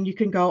that point and you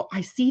can go,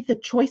 I see the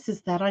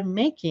choices that I'm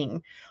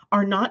making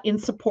are not in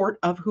support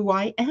of who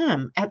I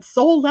am. At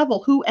soul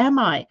level, who am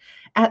I?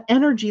 At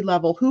energy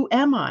level, who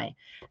am I?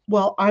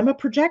 Well, I'm a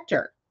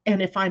projector.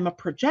 And if I'm a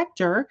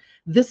projector,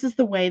 this is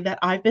the way that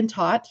I've been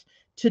taught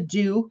to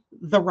do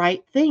the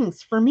right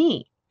things for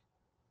me.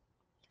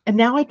 And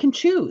now I can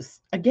choose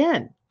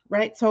again,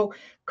 right? So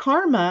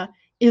karma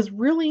is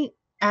really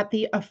at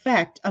the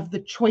effect of the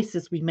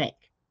choices we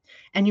make.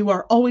 And you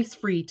are always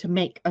free to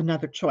make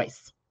another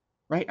choice,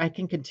 right? I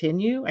can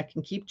continue, I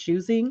can keep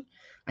choosing,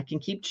 I can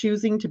keep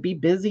choosing to be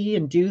busy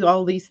and do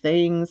all these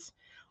things,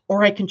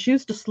 or I can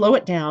choose to slow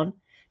it down,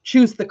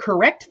 choose the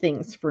correct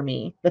things for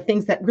me, the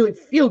things that really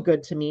feel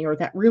good to me or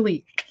that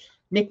really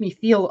make me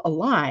feel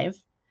alive,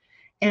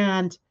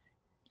 and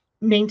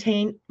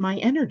maintain my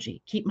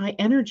energy, keep my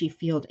energy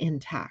field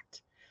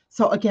intact.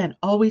 So again,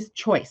 always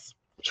choice,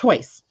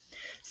 choice.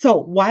 So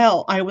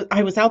while I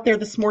was out there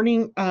this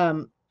morning,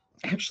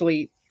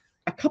 actually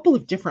a couple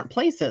of different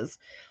places,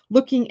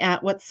 looking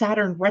at what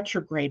Saturn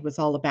retrograde was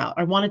all about.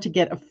 I wanted to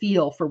get a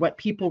feel for what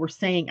people were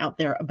saying out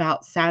there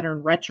about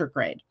Saturn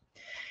retrograde.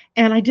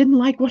 And I didn't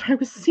like what I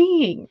was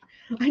seeing.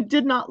 I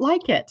did not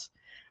like it.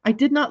 I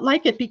did not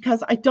like it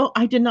because I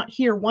did not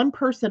hear one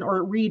person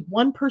or read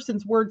one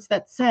person's words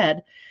that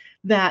said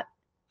that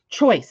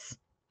choice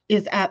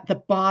is at the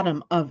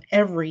bottom of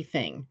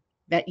everything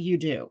that you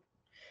do.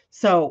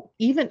 So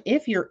even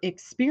if you're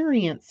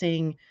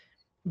experiencing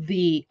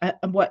the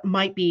what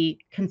might be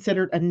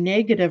considered a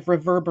negative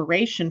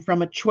reverberation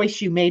from a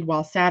choice you made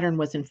while Saturn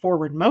was in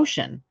forward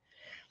motion,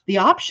 the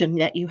option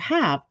that you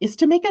have is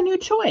to make a new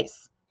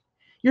choice.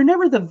 You're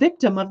never the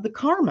victim of the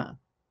karma,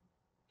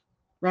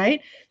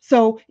 right?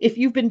 So if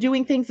you've been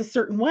doing things a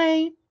certain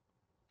way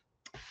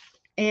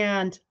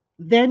and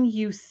then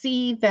you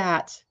see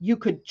that you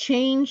could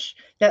change,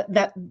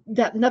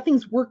 that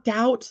nothing's worked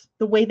out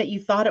the way that you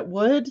thought it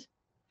would,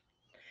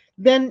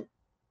 then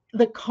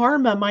the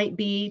karma might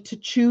be to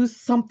choose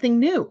something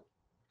new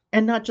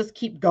and not just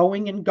keep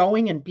going and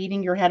going and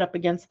beating your head up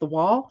against the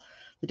wall.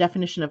 The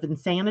definition of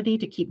insanity,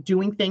 to keep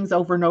doing things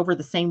over and over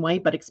the same way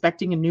but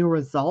expecting a new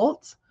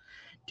result.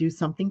 Do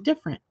something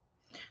different.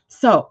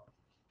 So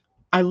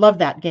I love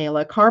that,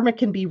 Gayla. Karma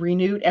can be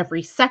renewed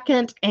every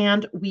second,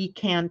 and we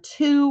can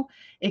too.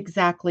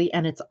 Exactly.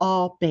 And it's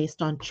all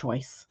based on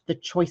choice, the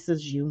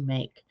choices you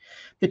make.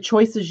 The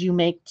choices you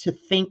make to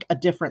think a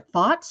different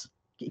thought.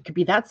 It could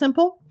be that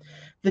simple.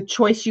 The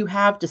choice you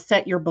have to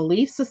set your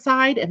beliefs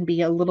aside and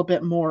be a little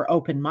bit more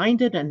open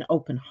minded and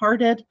open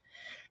hearted.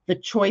 The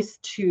choice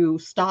to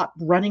stop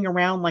running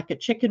around like a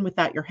chicken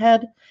without your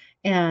head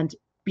and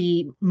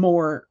be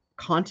more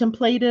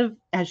contemplative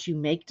as you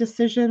make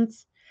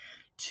decisions,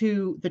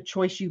 to the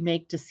choice you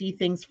make to see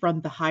things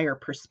from the higher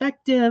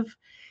perspective,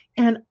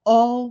 and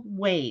all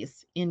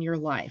ways in your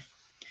life.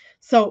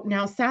 So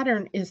now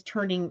Saturn is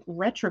turning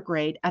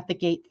retrograde at the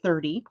gate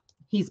 30.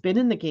 He's been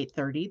in the gate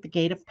 30, the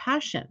gate of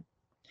passion.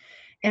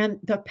 And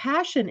the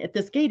passion at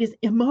this gate is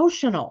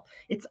emotional.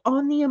 It's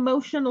on the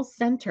emotional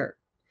center.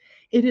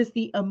 It is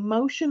the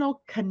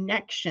emotional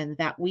connection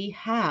that we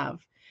have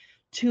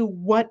to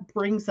what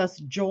brings us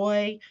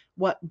joy,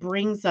 what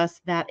brings us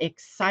that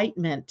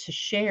excitement to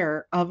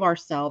share of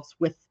ourselves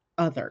with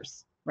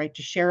others, right?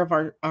 To share of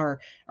our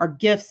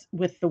gifts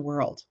with the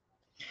world.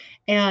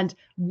 And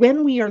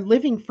when we are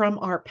living from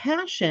our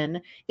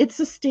passion, it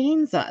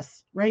sustains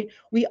us, right?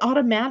 We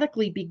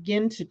automatically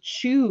begin to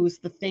choose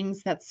the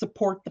things that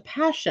support the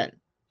passion.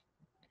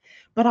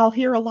 But I'll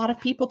hear a lot of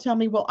people tell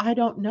me, well, I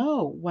don't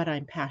know what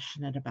I'm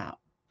passionate about.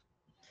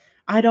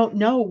 I don't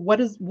know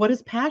what is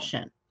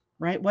passion,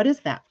 right? What is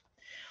that?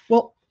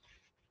 Well,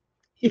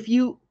 if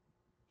you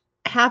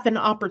have an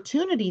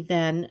opportunity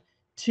then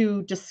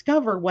to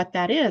discover what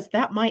that is,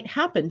 that might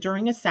happen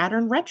during a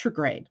Saturn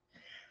retrograde,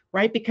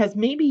 right? Because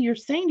maybe you're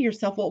saying to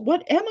yourself, well,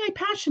 what am I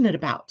passionate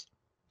about?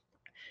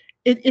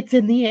 It's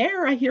in the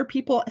air. I hear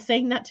people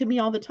saying that to me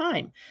all the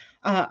time.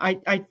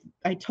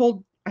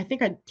 I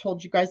think I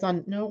told you guys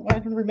on, no, I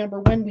don't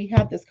remember when we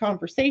had this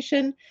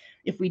conversation,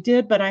 if we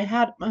did, but I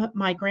had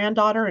my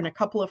granddaughter and a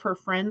couple of her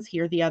friends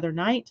here the other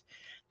night.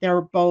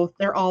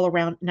 They're all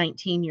around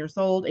 19 years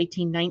old,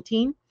 18,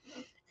 19.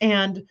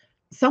 And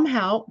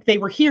somehow they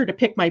were here to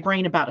pick my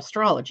brain about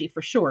astrology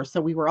for sure. So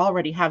we were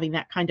already having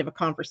that kind of a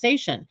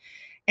conversation.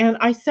 And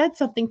I said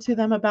something to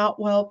them about,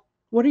 well,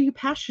 what are you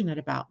passionate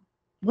about?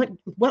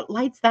 What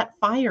lights that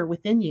fire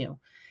within you?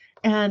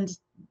 And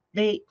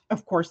they,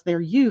 of course,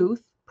 their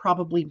youth,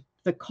 probably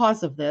the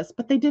cause of this,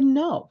 but they didn't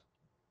know.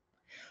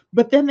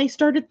 But then they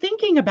started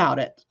thinking about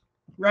it,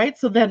 right?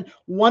 So then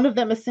one of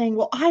them is saying,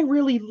 well, I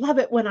really love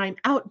it when I'm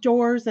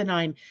outdoors and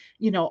I'm,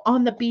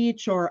 on the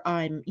beach, or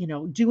I'm,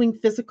 doing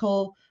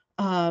physical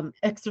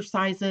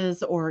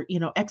exercises, or,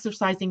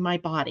 exercising my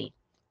body.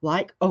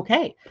 Like,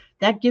 okay,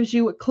 that gives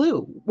you a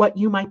clue what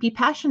you might be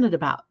passionate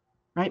about,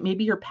 right?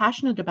 Maybe you're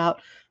passionate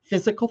about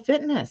physical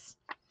fitness.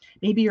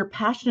 Maybe you're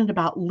passionate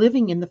about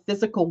living in the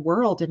physical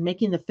world and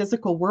making the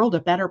physical world a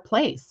better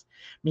place.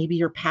 Maybe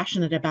you're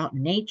passionate about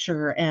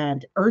nature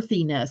and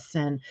earthiness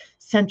and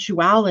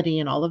sensuality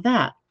and all of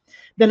that.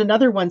 Then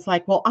another one's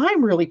like, well,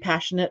 I'm really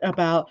passionate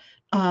about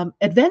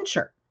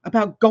adventure,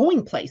 about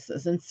going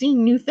places and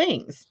seeing new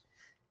things.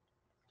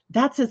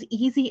 That's as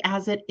easy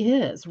as it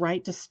is,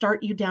 right? To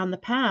start you down the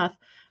path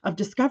of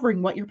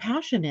discovering what your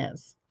passion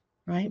is,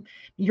 right?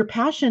 Your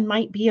passion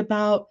might be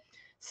about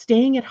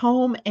staying at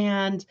home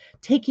and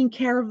taking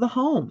care of the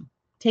home,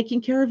 taking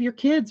care of your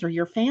kids or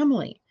your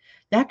family.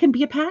 That can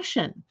be a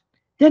passion.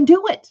 then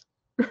do it,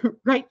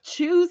 right?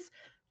 Choose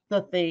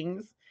the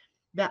things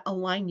that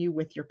align you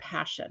with your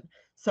passion.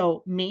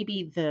 So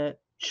maybe the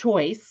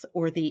choice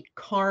or the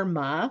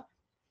karma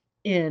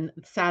in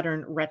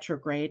Saturn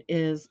retrograde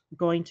is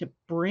going to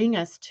bring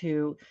us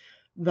to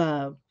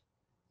the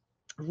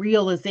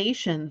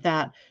realization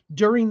that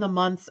during the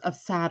months of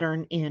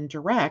Saturn in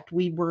direct,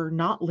 we were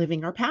not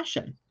living our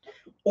passion,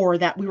 or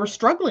that we were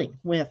struggling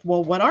with,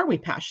 well, what are we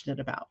passionate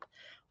about?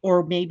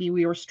 Or maybe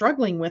we were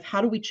struggling with,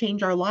 how do we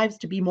change our lives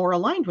to be more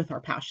aligned with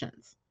our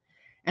passions?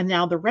 And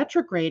now the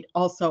retrograde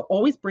also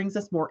always brings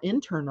us more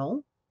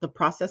internal. The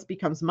process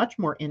becomes much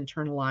more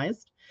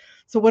internalized.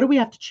 So, what do we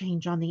have to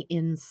change on the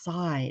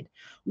inside?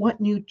 What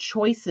new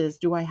choices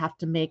do I have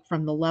to make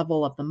from the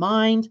level of the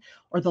mind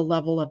or the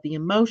level of the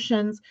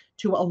emotions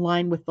to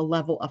align with the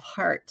level of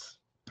heart?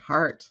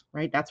 Heart,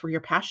 right? That's where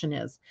your passion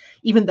is.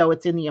 Even though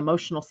it's in the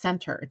emotional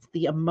center, it's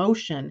the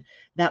emotion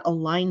that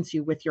aligns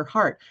you with your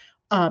heart.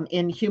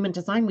 In human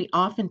design, we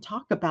often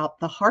talk about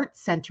the heart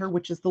center,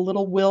 which is the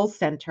little will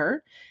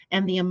center,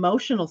 and the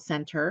emotional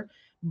center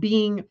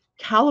being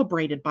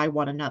calibrated by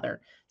one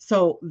another.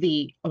 So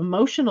the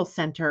emotional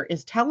center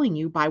is telling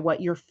you by what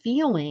you're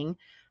feeling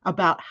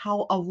about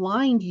how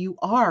aligned you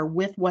are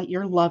with what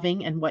you're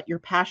loving and what you're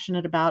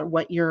passionate about,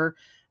 what you're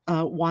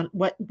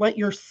what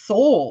your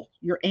soul,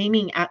 you're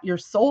aiming at your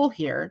soul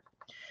here.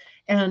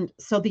 And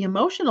so the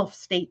emotional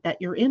state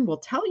that you're in will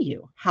tell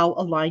you how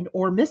aligned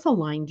or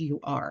misaligned you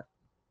are.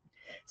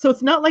 So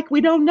it's not like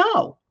we don't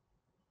know,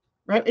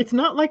 right? It's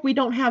not like we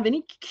don't have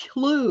any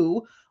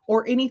clue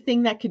or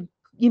anything that could,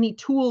 any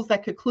tools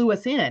that could clue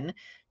us in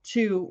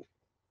to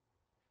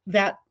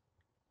that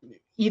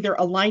either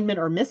alignment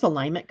or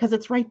misalignment, because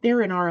it's right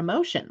there in our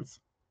emotions.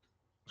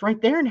 It's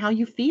right there in how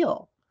you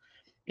feel.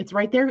 It's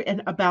right there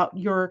in about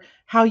your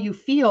how you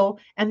feel,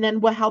 and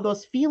then how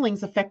those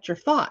feelings affect your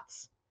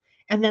thoughts.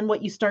 And then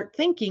what you start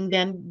thinking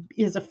then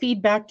is a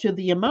feedback to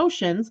the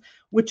emotions,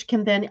 which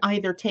can then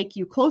either take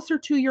you closer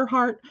to your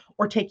heart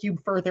or take you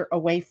further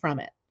away from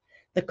it.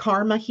 The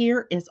karma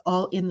here is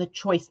all in the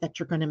choice that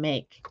you're going to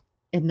make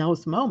in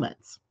those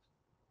moments.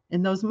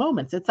 In those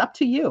moments, it's up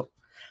to you.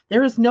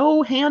 There is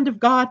no hand of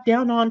God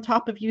down on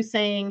top of you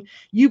saying,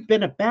 you've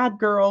been a bad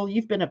girl,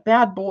 you've been a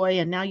bad boy,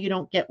 and now you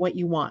don't get what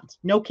you want.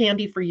 No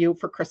candy for you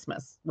for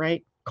Christmas,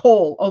 right?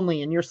 Coal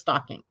only in your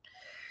stocking.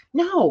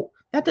 No,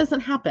 that doesn't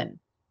happen.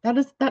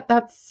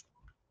 That's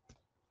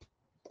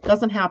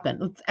doesn't happen.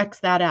 Let's X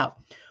that out.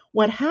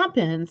 What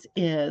happens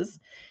is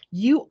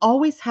you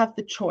always have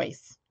the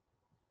choice.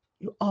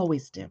 You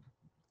always do.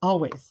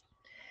 Always.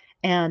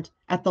 And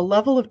at the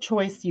level of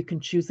choice, you can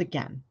choose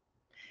again.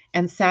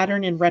 And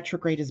Saturn in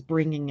retrograde is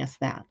bringing us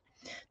that.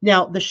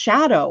 Now, the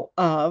shadow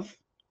of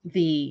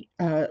the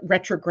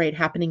retrograde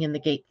happening in the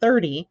gate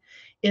 30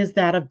 is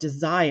that of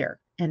desire.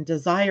 And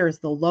desire is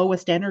the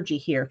lowest energy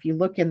here. If you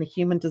look in the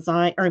human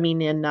design, or I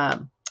mean, in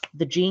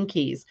the gene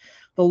keys,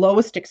 the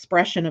lowest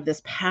expression of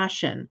this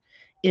passion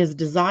is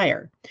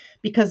desire,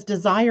 because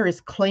desire is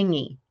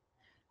clingy,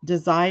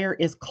 desire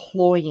is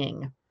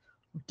cloying,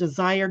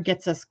 desire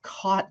gets us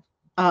caught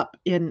up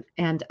in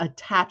and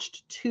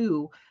attached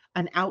to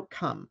an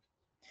outcome,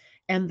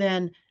 and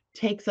then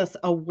takes us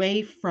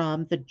away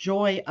from the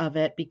joy of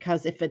it,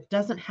 because if it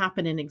doesn't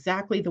happen in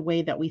exactly the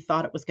way that we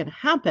thought it was going to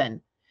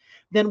happen,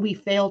 then we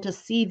fail to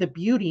see the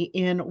beauty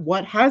in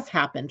what has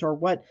happened, or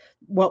what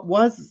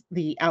was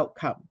the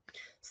outcome.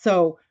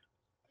 So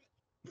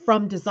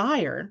from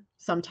desire,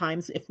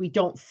 sometimes if we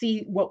don't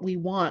see what we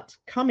want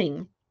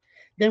coming,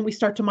 then we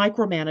start to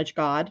micromanage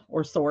God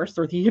or source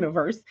or the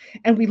universe,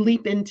 and we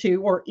leap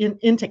into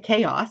into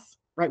chaos,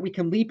 right? We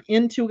can leap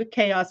into a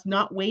chaos,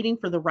 not waiting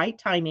for the right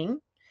timing,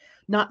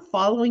 not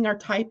following our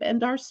type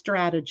and our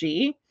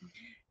strategy.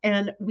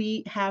 And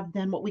we have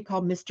then what we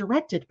call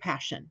misdirected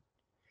passion,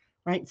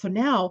 right? So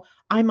now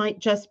I might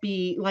just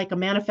be like a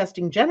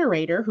manifesting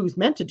generator who's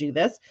meant to do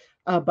this,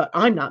 but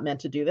I'm not meant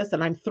to do this.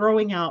 And I'm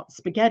throwing out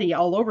spaghetti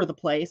all over the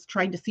place,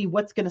 trying to see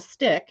what's going to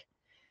stick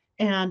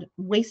and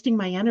wasting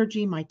my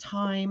energy, my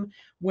time,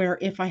 where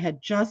if I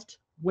had just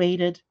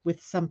waited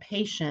with some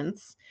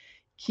patience,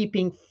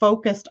 keeping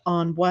focused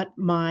on what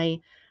my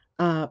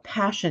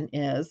passion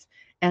is,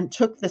 and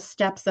took the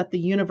steps that the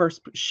universe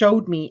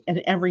showed me at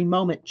every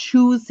moment,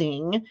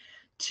 choosing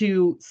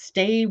to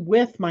stay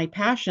with my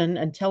passion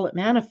until it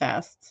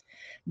manifests,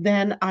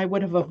 then I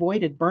would have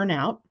avoided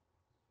burnout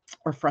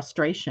or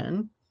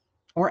frustration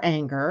or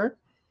anger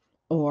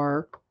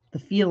or the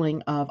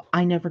feeling of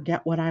I never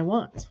get what I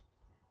want.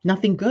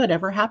 Nothing good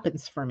ever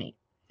happens for me.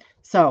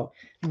 So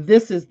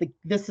this is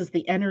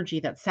the energy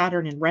that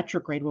Saturn in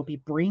retrograde will be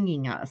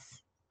bringing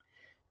us.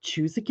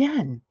 Choose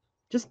again.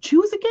 Just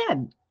choose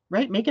again,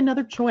 right? Make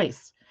another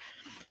choice.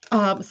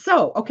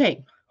 So,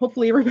 okay,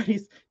 hopefully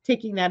everybody's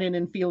taking that in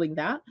and feeling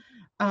that.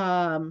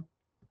 Um,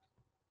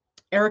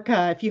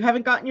 Erica, if you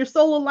haven't gotten your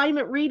soul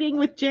alignment reading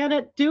with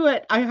Janet, do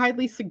it. I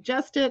highly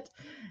suggest it.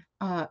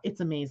 It's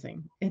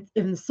amazing.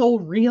 And soul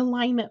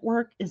realignment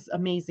work is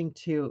amazing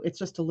too. It's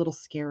just a little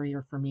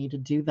scarier for me to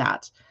do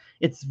that.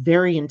 It's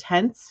very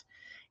intense.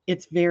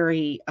 It's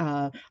very,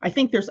 I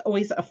think there's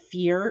always a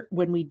fear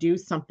when we do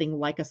something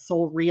like a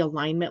soul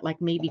realignment,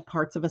 like maybe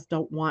parts of us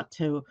don't want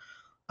to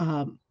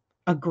um,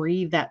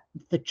 agree that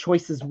the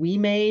choices we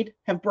made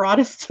have brought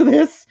us to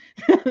this.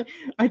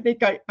 I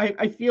think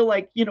I feel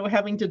like,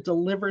 having to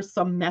deliver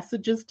some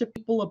messages to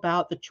people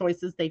about the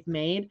choices they've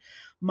made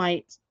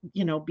might,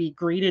 be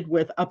greeted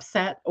with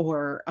upset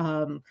or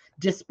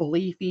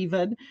disbelief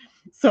even.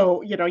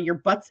 So, your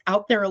butt's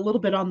out there a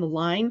little bit on the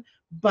line,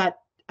 but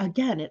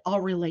again, it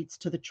all relates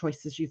to the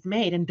choices you've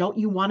made. And don't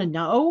you want to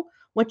know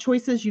what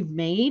choices you've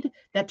made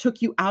that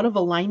took you out of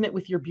alignment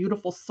with your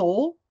beautiful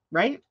soul?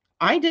 Right?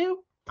 I do.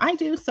 I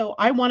do. So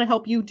I want to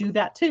help you do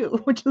that too,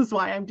 which is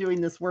why I'm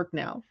doing this work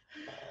now.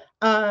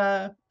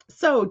 Uh,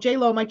 so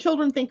Lo, my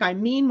children think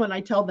I'm mean when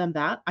I tell them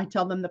that. I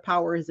tell them the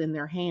power is in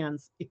their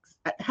hands.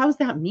 How's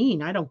that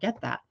mean? I don't get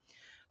that.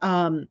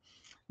 Um,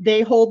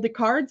 they hold the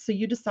cards, so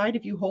you decide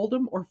if you hold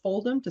them or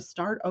fold them to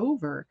start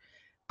over.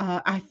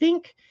 I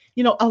think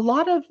a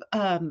lot of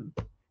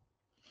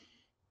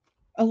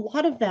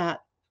that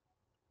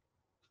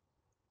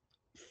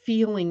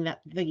feeling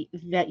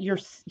that you're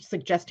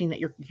suggesting that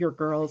your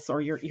girls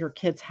or your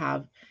kids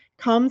have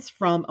comes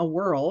from a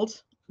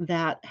world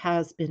that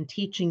has been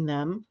teaching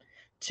them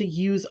to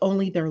use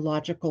only their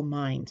logical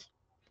mind,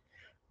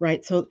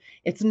 right? So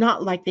it's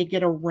not like they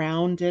get a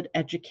rounded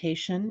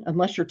education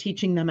unless you're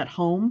teaching them at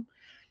home.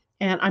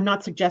 And I'm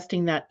not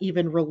suggesting that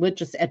even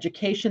religious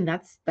education,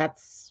 that's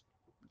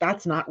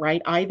not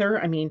right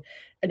either. I mean,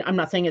 and I'm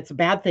not saying it's a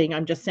bad thing.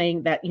 I'm just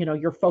saying that,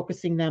 you're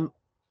focusing them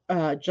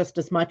just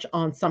as much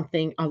on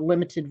something, a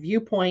limited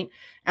viewpoint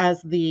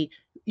as the,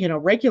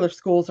 regular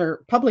schools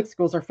or public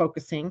schools are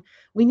focusing.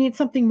 We need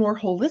something more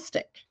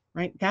holistic,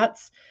 right?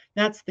 That's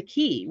the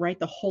key, right?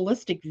 The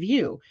holistic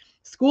view.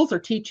 Schools are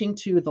teaching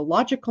to the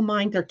logical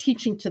mind. They're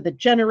teaching to the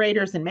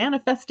generators and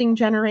manifesting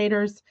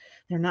generators.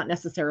 They're not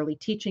necessarily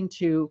teaching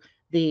to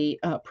the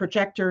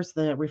projectors,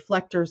 the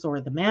reflectors,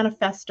 or the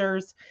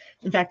manifestors.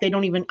 In fact, they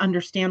don't even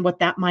understand what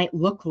that might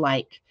look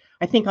like.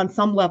 I think on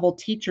some level,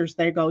 teachers,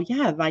 they go,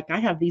 yeah, like I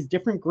have these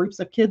different groups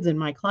of kids in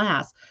my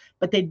class,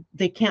 but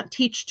they can't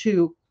teach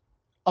to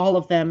all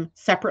of them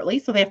separately.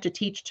 So they have to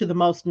teach to the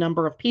most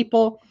number of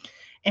people.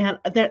 And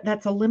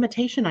that's a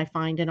limitation I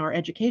find in our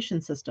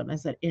education system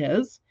as it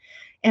is.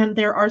 And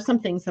there are some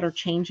things that are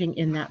changing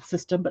in that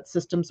system, but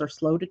systems are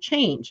slow to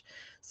change.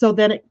 So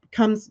then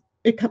becomes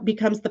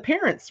the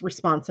parents'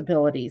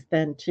 responsibilities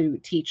then to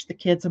teach the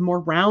kids a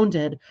more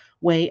rounded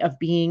way of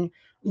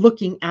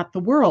looking at the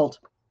world.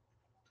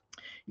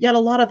 Yet a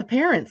lot of the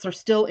parents are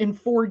still in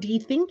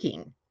 4D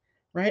thinking,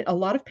 right? A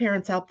lot of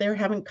parents out there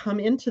haven't come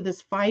into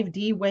this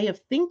 5D way of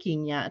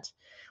thinking yet,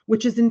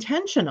 which is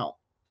intentional,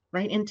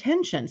 right?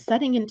 Intention,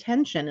 setting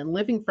intention and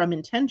living from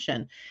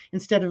intention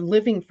instead of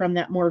living from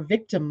that more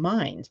victim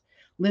mind,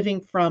 living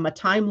from a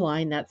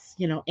timeline that's,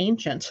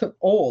 ancient,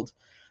 old.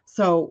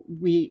 So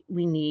we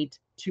need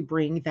to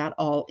bring that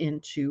all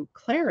into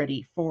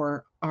clarity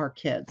for our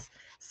kids.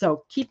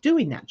 So keep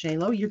doing that,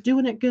 Lo. You're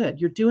doing it good.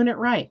 You're doing it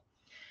right.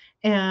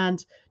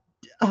 And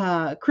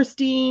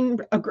Christine,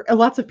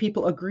 lots of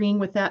people agreeing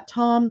with that.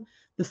 Tom,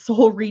 the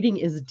soul reading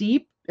is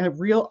deep, a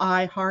real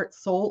eye, heart,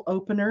 soul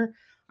opener.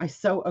 I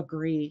so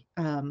agree.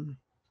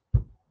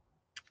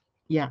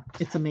 Yeah,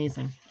 it's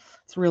amazing.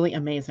 It's really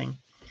amazing.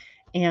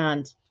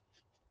 And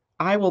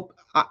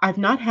I've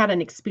not had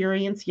an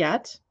experience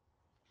yet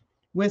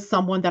with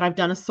someone that I've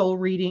done a soul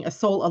reading, a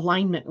soul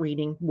alignment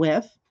reading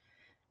with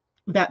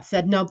that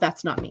said, no,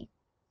 that's not me.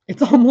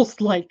 It's almost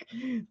like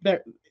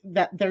that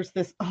there's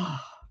this, oh,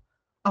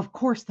 of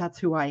course that's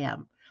who I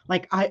am.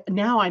 Like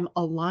I'm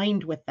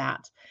aligned with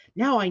that.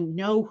 Now I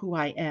know who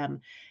I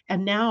am.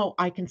 And now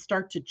I can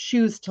start to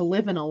choose to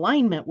live in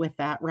alignment with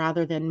that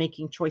rather than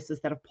making choices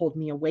that have pulled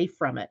me away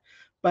from it.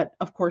 But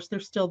of course,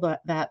 there's still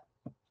that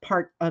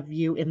part of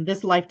you in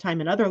this lifetime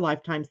and other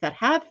lifetimes that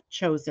have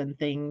chosen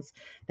things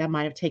that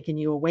might have taken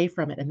you away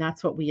from it. And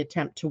that's what we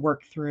attempt to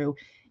work through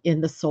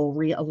in the soul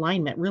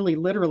realignment, really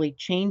literally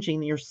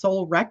changing your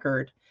soul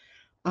record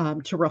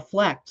to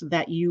reflect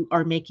that you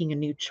are making a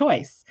new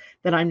choice,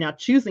 that I'm now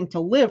choosing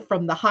to live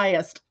from the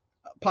highest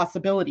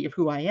possibility of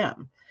who I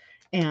am.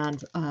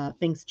 And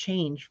things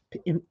change.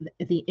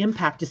 The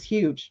impact is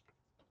huge.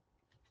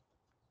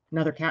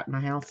 Another cat in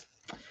my house.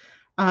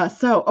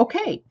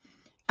 Okay.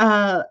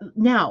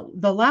 Now,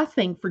 the last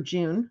thing for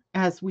June,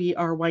 as we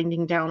are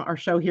winding down our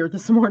show here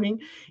this morning,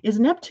 is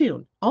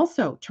Neptune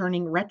also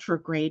turning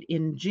retrograde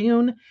in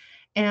June.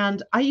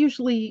 And I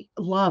usually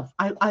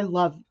I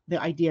love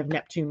the idea of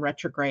Neptune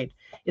retrograde.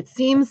 It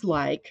seems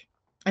like,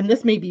 and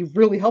this may be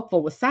really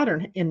helpful with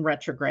Saturn in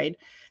retrograde,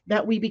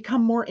 that we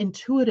become more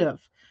intuitive.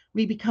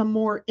 We become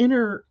more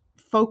inner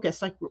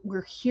focused, like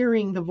we're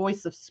hearing the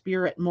voice of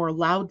spirit more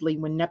loudly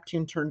when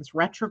Neptune turns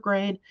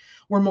retrograde.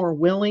 We're more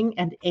willing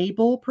and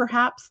able,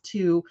 perhaps,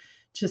 to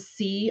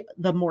see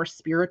the more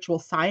spiritual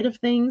side of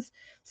things.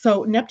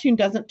 So Neptune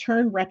doesn't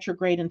turn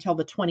retrograde until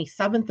the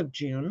 27th of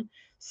June.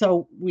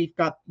 So we've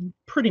got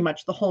pretty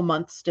much the whole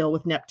month still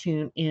with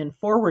Neptune in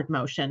forward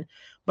motion.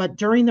 But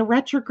during the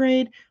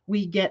retrograde,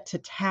 we get to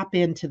tap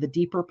into the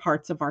deeper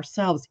parts of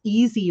ourselves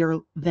easier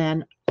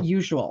than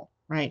usual,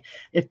 right?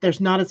 If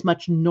there's not as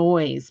much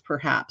noise,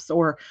 perhaps,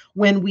 or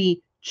when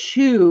we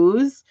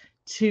choose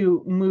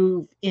to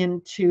move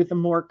into the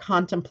more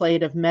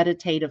contemplative,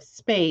 meditative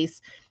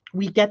space,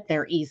 we get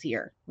there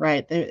easier,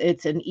 right?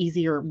 It's an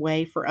easier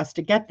way for us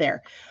to get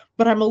there.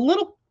 But I'm a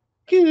little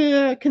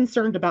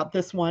concerned about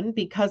this one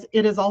because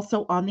it is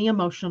also on the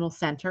emotional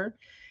center,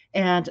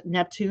 and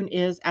Neptune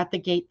is at the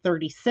gate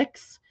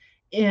 36.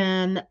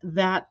 In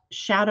that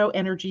shadow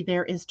energy,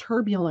 there is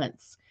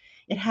turbulence.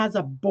 It has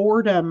a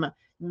boredom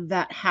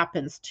that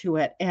happens to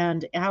it,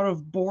 and out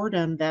of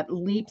boredom that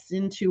leaps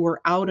into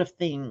or out of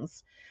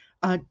things.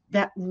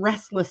 That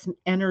restless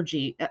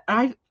energy.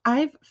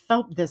 I've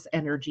felt this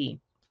energy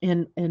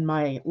in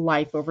my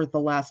life over the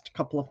last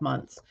couple of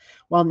months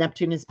while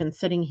Neptune has been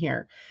sitting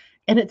here,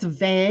 and it's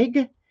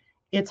vague.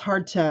 It's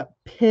hard to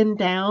pin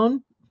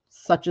down,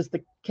 such as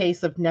the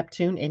case of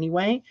Neptune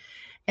anyway.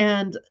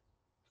 And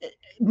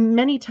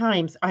many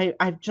times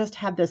I've just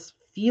had this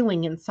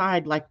feeling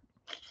inside, like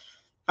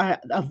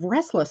of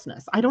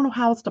restlessness. I don't know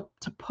how else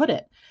to put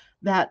it.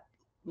 That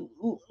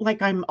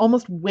like I'm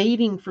almost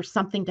waiting for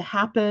something to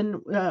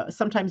happen.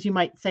 Sometimes you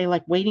might say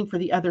like waiting for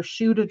the other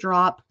shoe to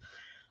drop.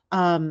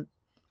 Um,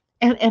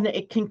 and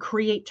it can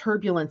create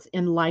turbulence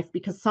in life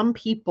because some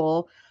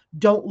people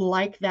don't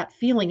like that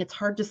feeling. It's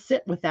hard to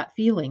sit with that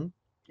feeling.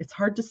 It's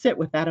hard to sit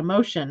with that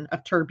emotion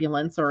of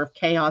turbulence or of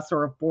chaos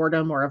or of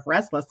boredom or of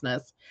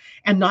restlessness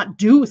and not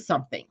do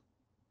something,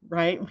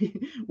 right?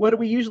 What do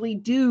we usually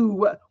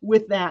do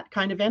with that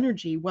kind of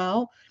energy?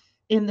 Well,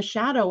 in the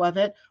shadow of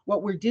it,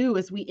 what we do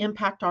is we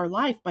impact our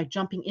life by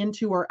jumping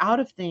into or out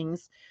of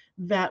things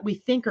that we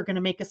think are going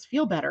to make us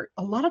feel better.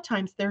 A lot of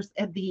times there's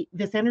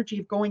this energy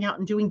of going out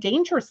and doing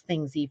dangerous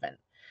things, even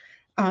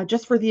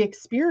just for the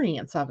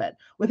experience of it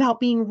without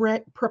being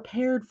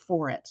prepared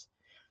for it.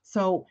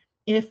 So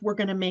if we're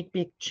going to make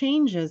big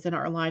changes in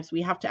our lives,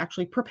 we have to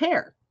actually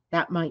prepare.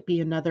 That might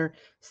be another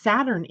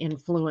Saturn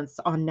influence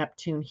on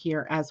Neptune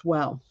here as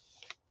well.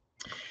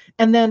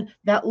 And then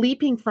that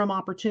leaping from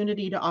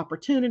opportunity to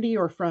opportunity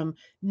or from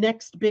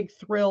next big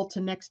thrill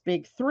to next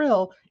big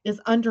thrill is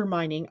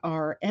undermining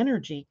our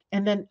energy.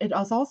 And then it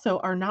is also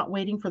our not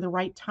waiting for the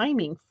right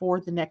timing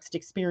for the next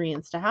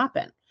experience to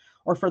happen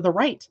or for the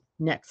right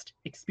next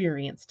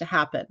experience to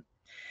happen.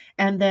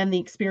 And then the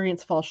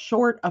experience falls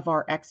short of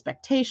our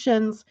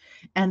expectations.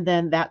 And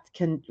then that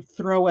can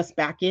throw us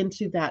back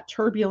into that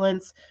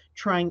turbulence,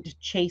 trying to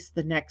chase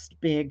the next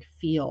big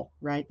feel,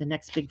 right? The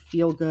next big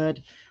feel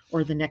good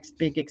or the next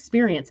big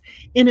experience.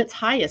 In its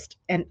highest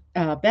and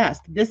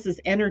best, this is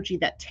energy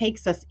that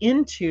takes us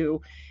into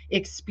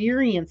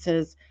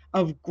experiences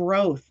of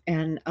growth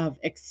and of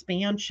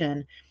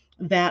expansion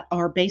that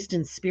are based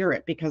in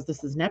spirit, because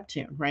this is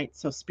Neptune, right?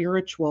 So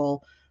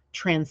spiritual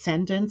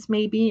transcendence,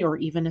 maybe, or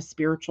even a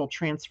spiritual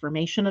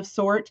transformation of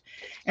sort.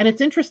 And it's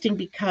interesting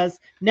because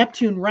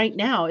Neptune right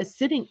now is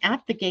sitting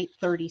at the gate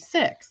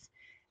 36.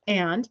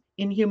 And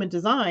in human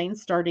design,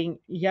 starting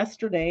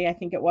yesterday, I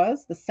think it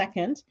was the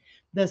second,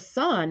 the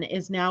sun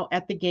is now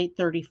at the gate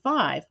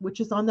 35,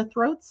 which is on the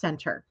throat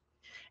center.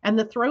 And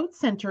the throat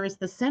center is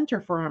the center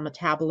for our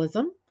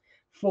metabolism,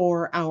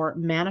 for our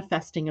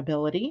manifesting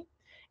ability,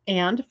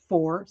 and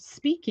for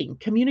speaking,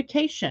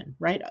 communication,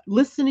 right?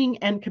 Listening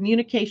and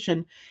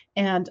communication,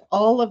 and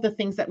all of the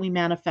things that we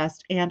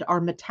manifest, and our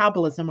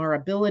metabolism, our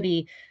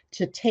ability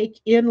to take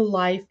in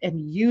life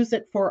and use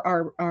it for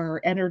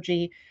our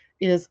energy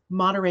is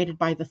moderated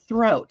by the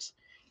throat.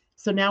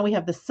 So now we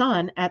have the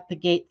sun at the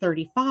gate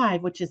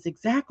 35, which is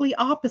exactly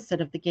opposite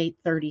of the gate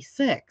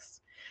 36.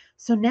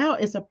 So now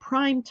is a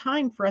prime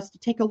time for us to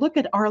take a look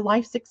at our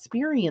life's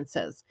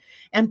experiences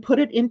and put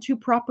it into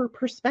proper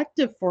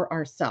perspective for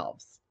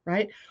ourselves,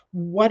 right?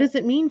 What does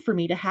it mean for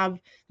me to have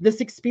this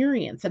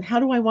experience? And how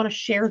do I want to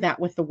share that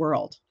with the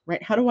world,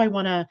 right? How do I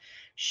want to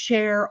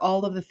share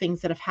all of the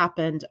things that have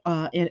happened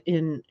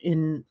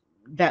in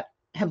that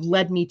have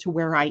led me to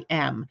where I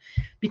am?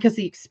 Because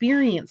the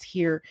experience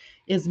here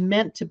is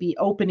meant to be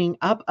opening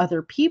up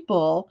other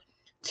people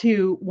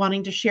to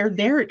wanting to share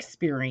their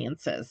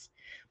experiences.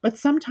 But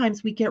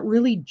sometimes we get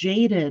really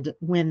jaded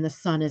when the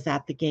sun is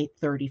at the gate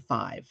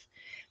 35.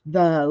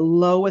 The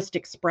lowest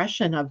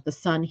expression of the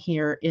sun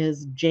here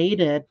is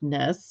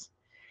jadedness,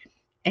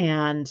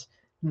 and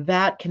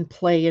that can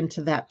play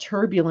into that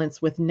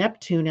turbulence with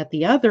Neptune at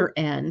the other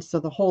end. So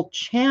the whole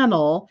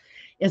channel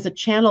is a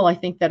channel, I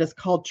think, that is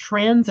called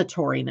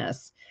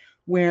transitoriness,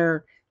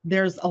 where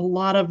there's a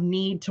lot of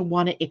need to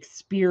want to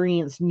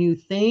experience new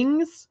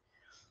things,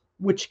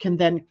 which can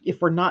then, if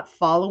we're not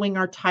following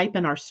our type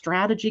and our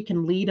strategy,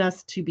 can lead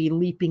us to be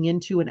leaping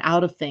into and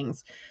out of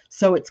things.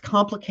 So it's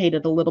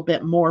complicated a little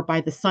bit more by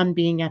the sun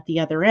being at the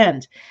other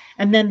end.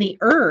 And then the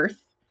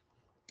earth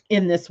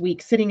in this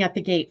week sitting at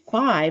the gate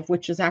 5,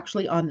 which is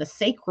actually on the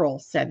sacral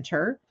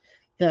center.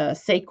 The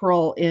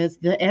sacral is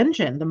the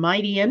engine, the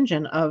mighty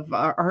engine of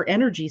our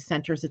energy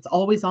centers. It's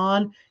always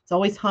on, it's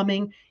always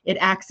humming. It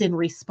acts in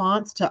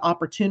response to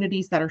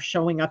opportunities that are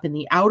showing up in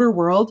the outer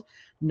world,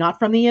 not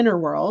from the inner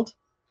world.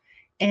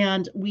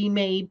 And we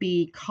may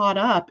be caught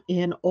up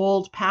in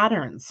old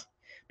patterns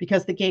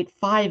because the gate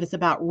 5 is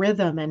about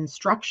rhythm and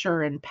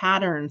structure and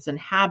patterns and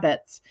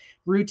habits,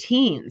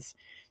 routines.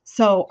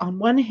 So, on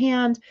one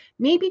hand,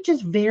 maybe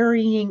just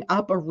varying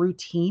up a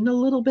routine a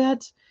little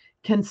bit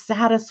can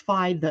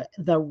satisfy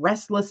the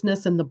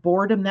restlessness and the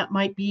boredom that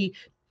might be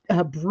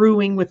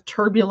brewing with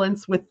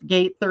turbulence with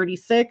gate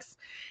 36.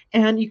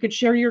 And you could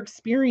share your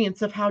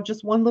experience of how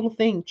just one little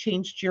thing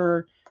changed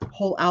your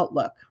whole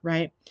outlook,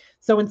 right?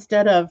 So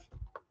instead of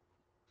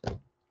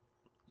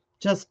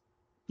just,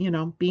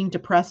 being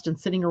depressed and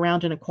sitting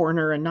around in a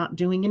corner and not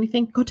doing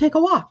anything, go take a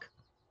walk.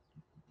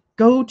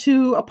 Go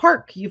to a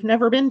park you've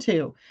never been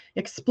to,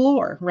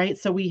 explore, right?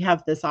 So we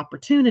have this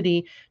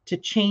opportunity to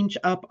change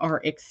up our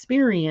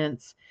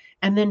experience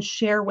and then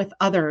share with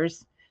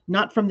others,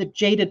 not from the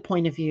jaded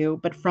point of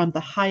view, but from the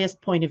highest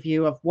point of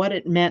view of what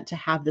it meant to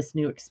have this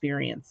new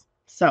experience.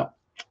 So,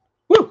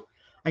 woo,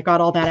 I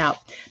got all that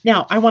out.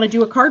 Now, I want to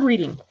do a card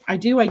reading. I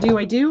do.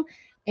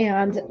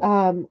 And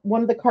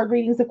one of the card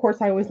readings, of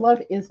course, I always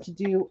love is to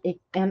do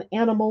an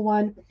animal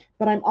one,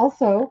 but I'm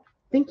also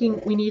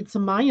thinking we need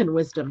some Mayan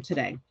wisdom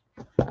today.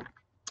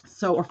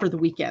 So, or for the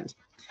weekend.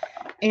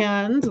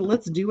 And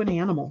let's do an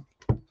animal.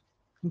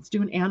 Let's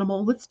do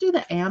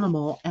the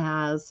animal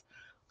as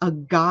a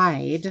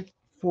guide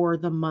for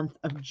the month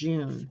of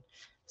June.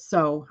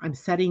 So I'm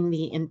setting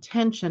the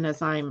intention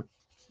as I'm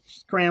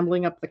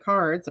scrambling up the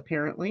cards,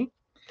 apparently,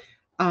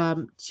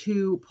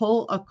 to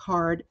pull a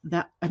card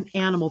an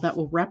animal that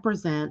will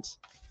represent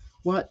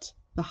what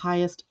the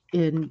highest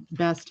and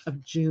best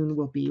of June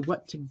will be,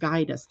 what to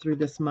guide us through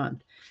this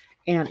month.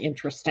 And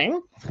interesting,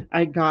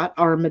 I got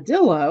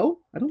armadillo.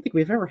 I don't think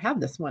we've ever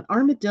had this one.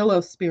 Armadillo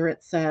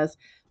spirit says,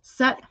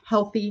 set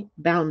healthy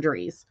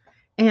boundaries.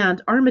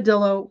 And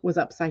armadillo was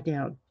upside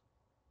down.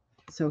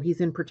 So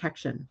he's in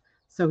protection.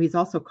 So he's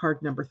also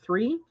card number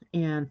 3.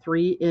 And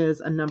 3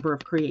 is a number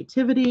of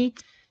creativity,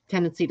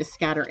 tendency to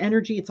scatter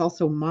energy. It's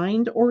also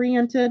mind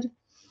oriented.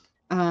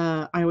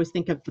 I always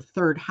think of the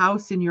 3rd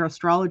house in your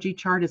astrology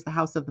chart as the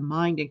house of the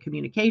mind and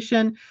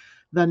communication.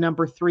 The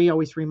number 3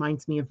 always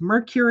reminds me of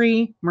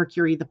Mercury,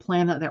 the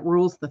planet that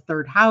rules the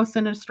 3rd house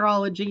in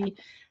astrology.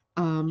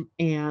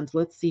 And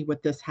let's see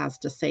what this has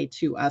to say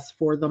to us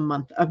for the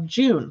month of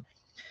June.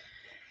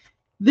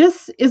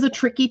 This is a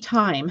tricky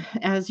time,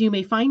 as you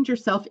may find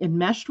yourself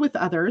enmeshed with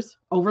others,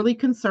 overly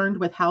concerned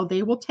with how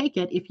they will take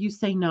it if you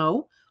say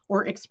no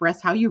or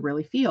express how you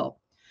really feel.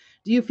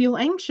 Do you feel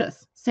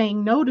anxious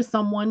saying no to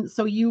someone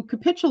so you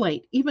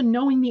capitulate, even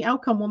knowing the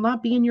outcome will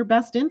not be in your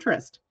best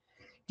interest?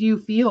 Do you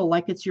feel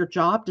like it's your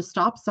job to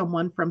stop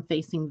someone from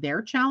facing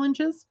their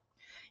challenges?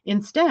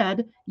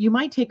 Instead, you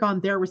might take on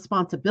their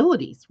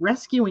responsibilities,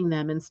 rescuing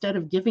them instead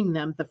of giving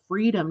them the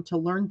freedom to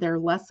learn their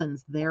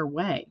lessons their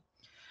way.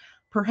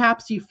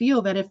 Perhaps you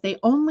feel that if they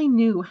only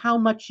knew how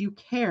much you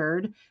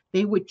cared,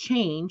 they would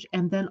change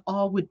and then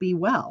all would be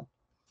well.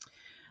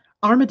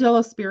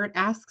 Armadillo spirit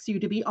asks you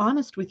to be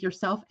honest with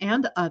yourself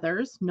and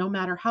others, no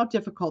matter how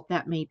difficult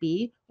that may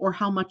be or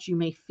how much you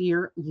may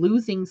fear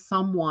losing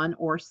someone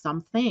or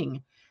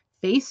something.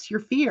 Face your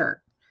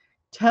fear.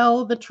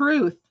 Tell the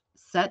truth.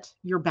 Set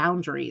your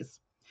boundaries.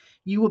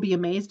 You will be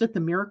amazed at the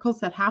miracles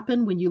that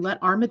happen when you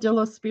let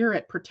Armadillo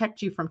spirit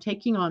protect you from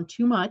taking on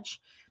too much,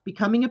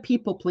 becoming a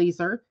people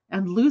pleaser,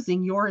 and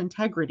losing your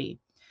integrity.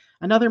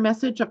 Another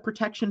message of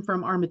protection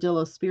from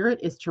Armadillo spirit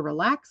is to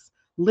relax,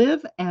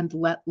 live, and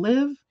let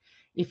live.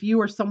 If you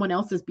or someone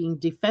else is being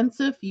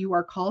defensive, you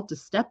are called to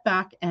step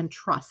back and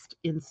trust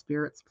in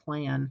Spirit's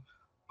plan.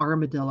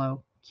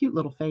 Armadillo. Cute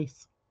little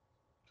face.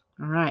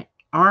 All right.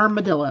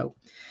 Armadillo.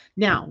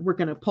 Now we're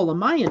going to pull a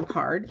Mayan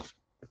card,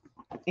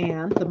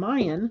 and the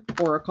Mayan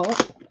oracle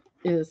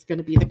is going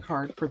to be the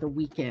card for the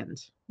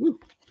weekend. Woo.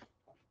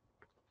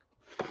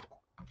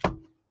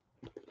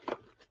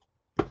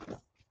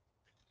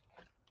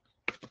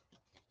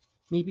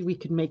 Maybe we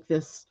could make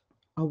this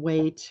a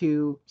way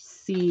to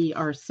see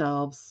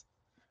ourselves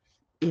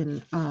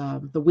in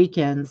the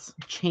weekends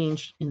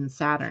change in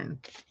Saturn.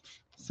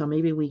 So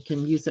maybe we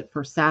can use it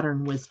for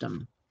Saturn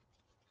wisdom.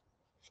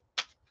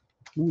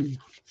 Ooh.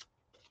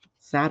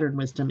 Saturn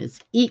wisdom is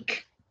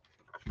Eek.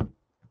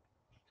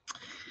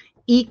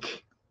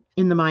 Eek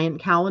in the Mayan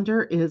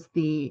calendar is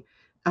the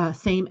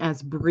same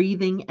as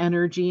breathing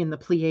energy in the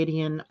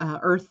Pleiadian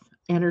earth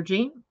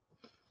energy.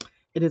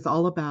 It is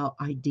all about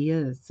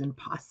ideas and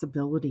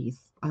possibilities.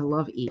 I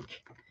love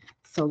Eek.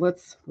 So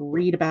let's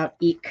read about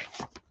Eek.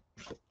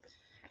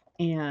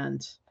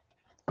 And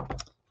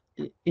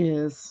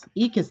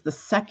Eek is the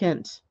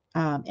second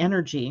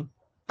energy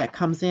that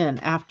comes in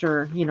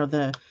after,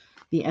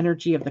 the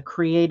energy of the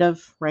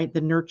creative, right?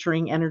 The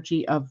nurturing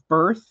energy of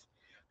birth.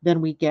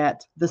 Then we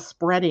get the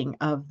spreading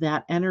of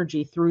that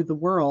energy through the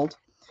world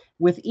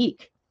with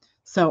Eek.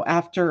 So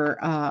after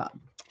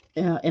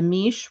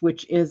Emish,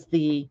 which is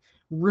the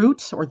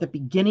root or the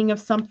beginning of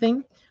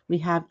something, we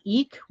have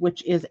Eek,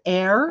 which is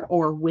air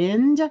or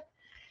wind.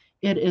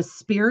 It is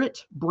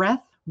spirit,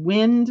 breath,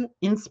 wind,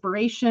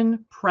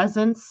 inspiration,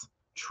 presence,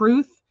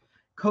 truth,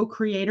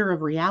 co-creator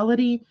of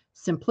reality,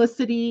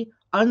 simplicity,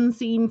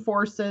 unseen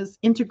forces,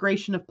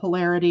 integration of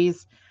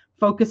polarities,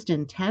 focused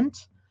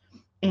intent.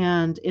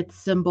 And its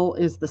symbol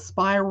is the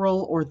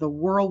spiral or the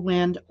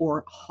whirlwind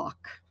or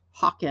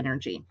hawk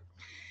energy.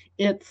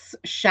 Its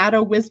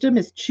shadow wisdom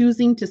is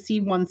choosing to see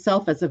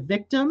oneself as a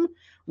victim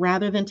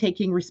rather than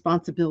taking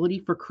responsibility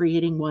for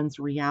creating one's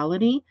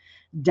reality,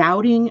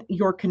 doubting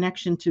your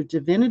connection to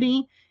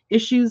divinity,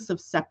 issues of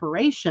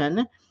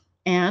separation,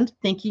 and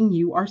thinking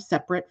you are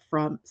separate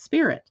from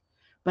spirit.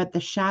 But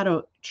the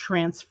shadow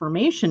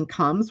transformation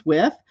comes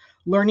with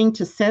learning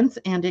to sense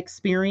and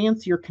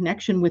experience your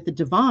connection with the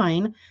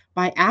divine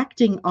by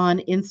acting on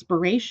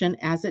inspiration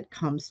as it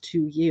comes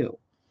to you.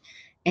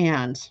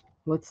 And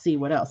let's see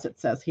what else it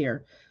says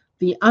here.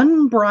 The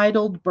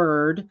unbridled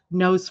bird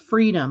knows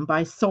freedom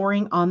by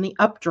soaring on the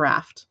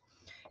updraft.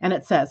 And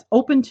it says,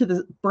 open to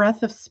the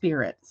breath of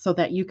spirit so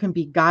that you can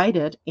be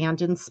guided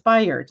and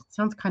inspired.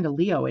 Sounds kind of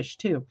Leo-ish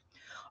too.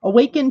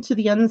 Awaken to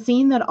the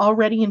unseen that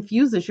already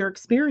infuses your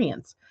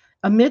experience.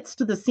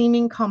 Amidst the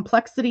seeming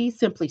complexity,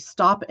 simply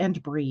stop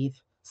and breathe.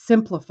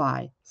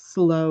 Simplify,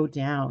 slow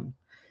down.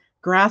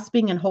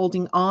 Grasping and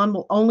holding on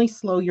will only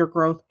slow your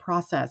growth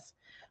process.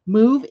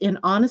 Move in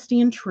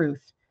honesty and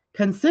truth.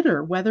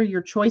 Consider whether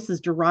your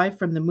choices derive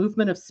from the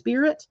movement of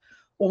spirit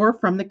or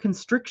from the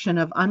constriction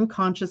of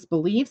unconscious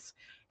beliefs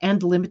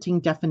and limiting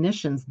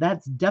definitions.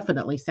 That's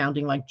definitely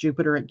sounding like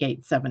Jupiter at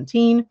gate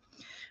 17.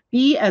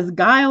 Be as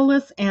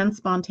guileless and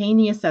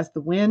spontaneous as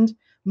the wind.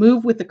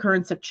 Move with the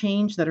currents of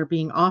change that are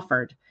being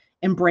offered.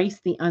 Embrace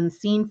the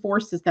unseen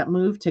forces that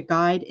move to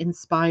guide,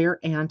 inspire,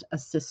 and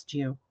assist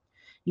you.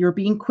 You're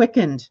being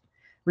quickened.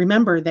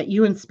 Remember that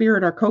you and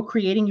spirit are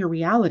co-creating your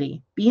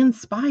reality. Be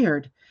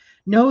inspired.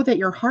 Know that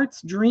your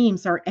heart's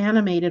dreams are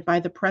animated by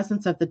the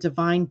presence of the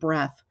divine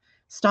breath.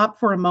 Stop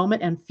for a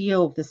moment and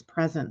feel this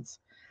presence.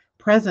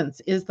 Presence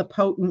is the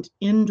potent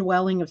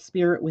indwelling of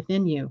spirit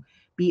within you.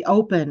 Be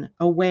open,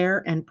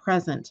 aware, and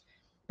present.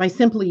 By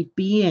simply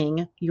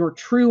being, your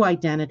true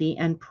identity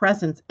and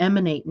presence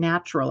emanate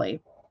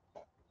naturally.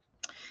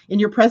 In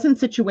your present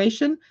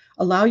situation,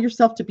 allow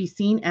yourself to be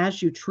seen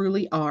as you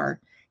truly are.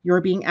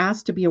 You're being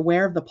asked to be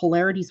aware of the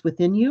polarities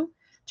within you,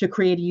 to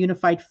create a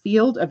unified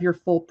field of your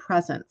full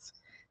presence.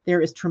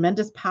 There is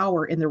tremendous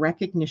power in the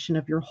recognition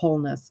of your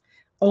wholeness.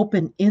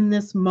 Open in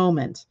this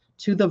moment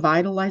to the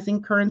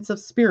vitalizing currents of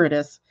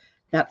spiritus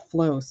that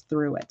flows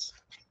through it.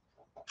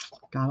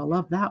 Gotta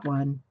love that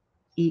one.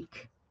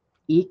 Eek,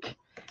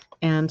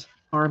 and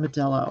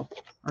armadillo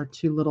are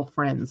two little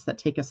friends that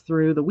take us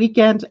through the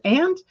weekend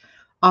and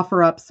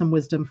offer up some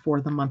wisdom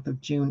for the month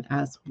of June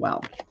as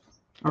well.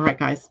 All right,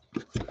 guys,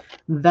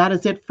 that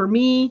is it for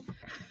me.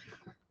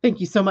 Thank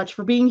you so much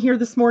for being here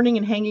this morning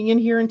and hanging in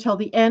here until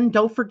the end.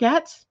 Don't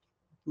forget,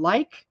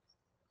 like,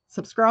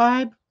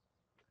 subscribe,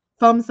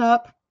 thumbs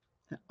up.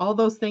 All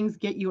those things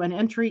get you an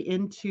entry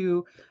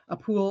into a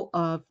pool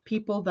of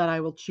people that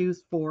I will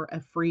choose for a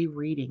free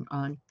reading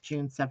on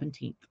June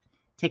 17th.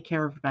 Take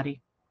care,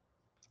 everybody.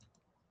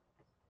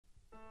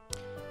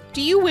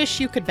 Do you wish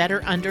you could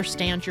better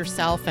understand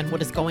yourself and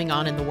what is going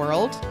on in the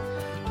world?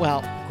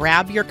 Well,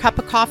 grab your cup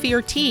of coffee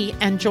or tea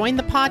and join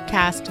the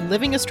podcast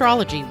Living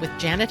Astrology with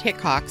Janet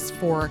Hickox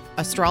for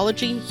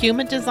astrology,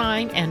 human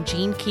design, and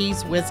Gene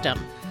Keys wisdom.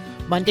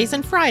 Mondays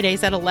and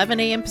Fridays at 11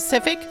 a.m.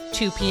 Pacific,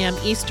 2 p.m.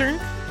 Eastern.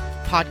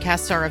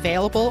 Podcasts are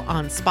available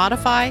on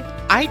Spotify,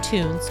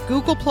 iTunes,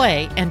 Google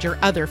Play, and your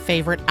other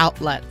favorite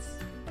outlets.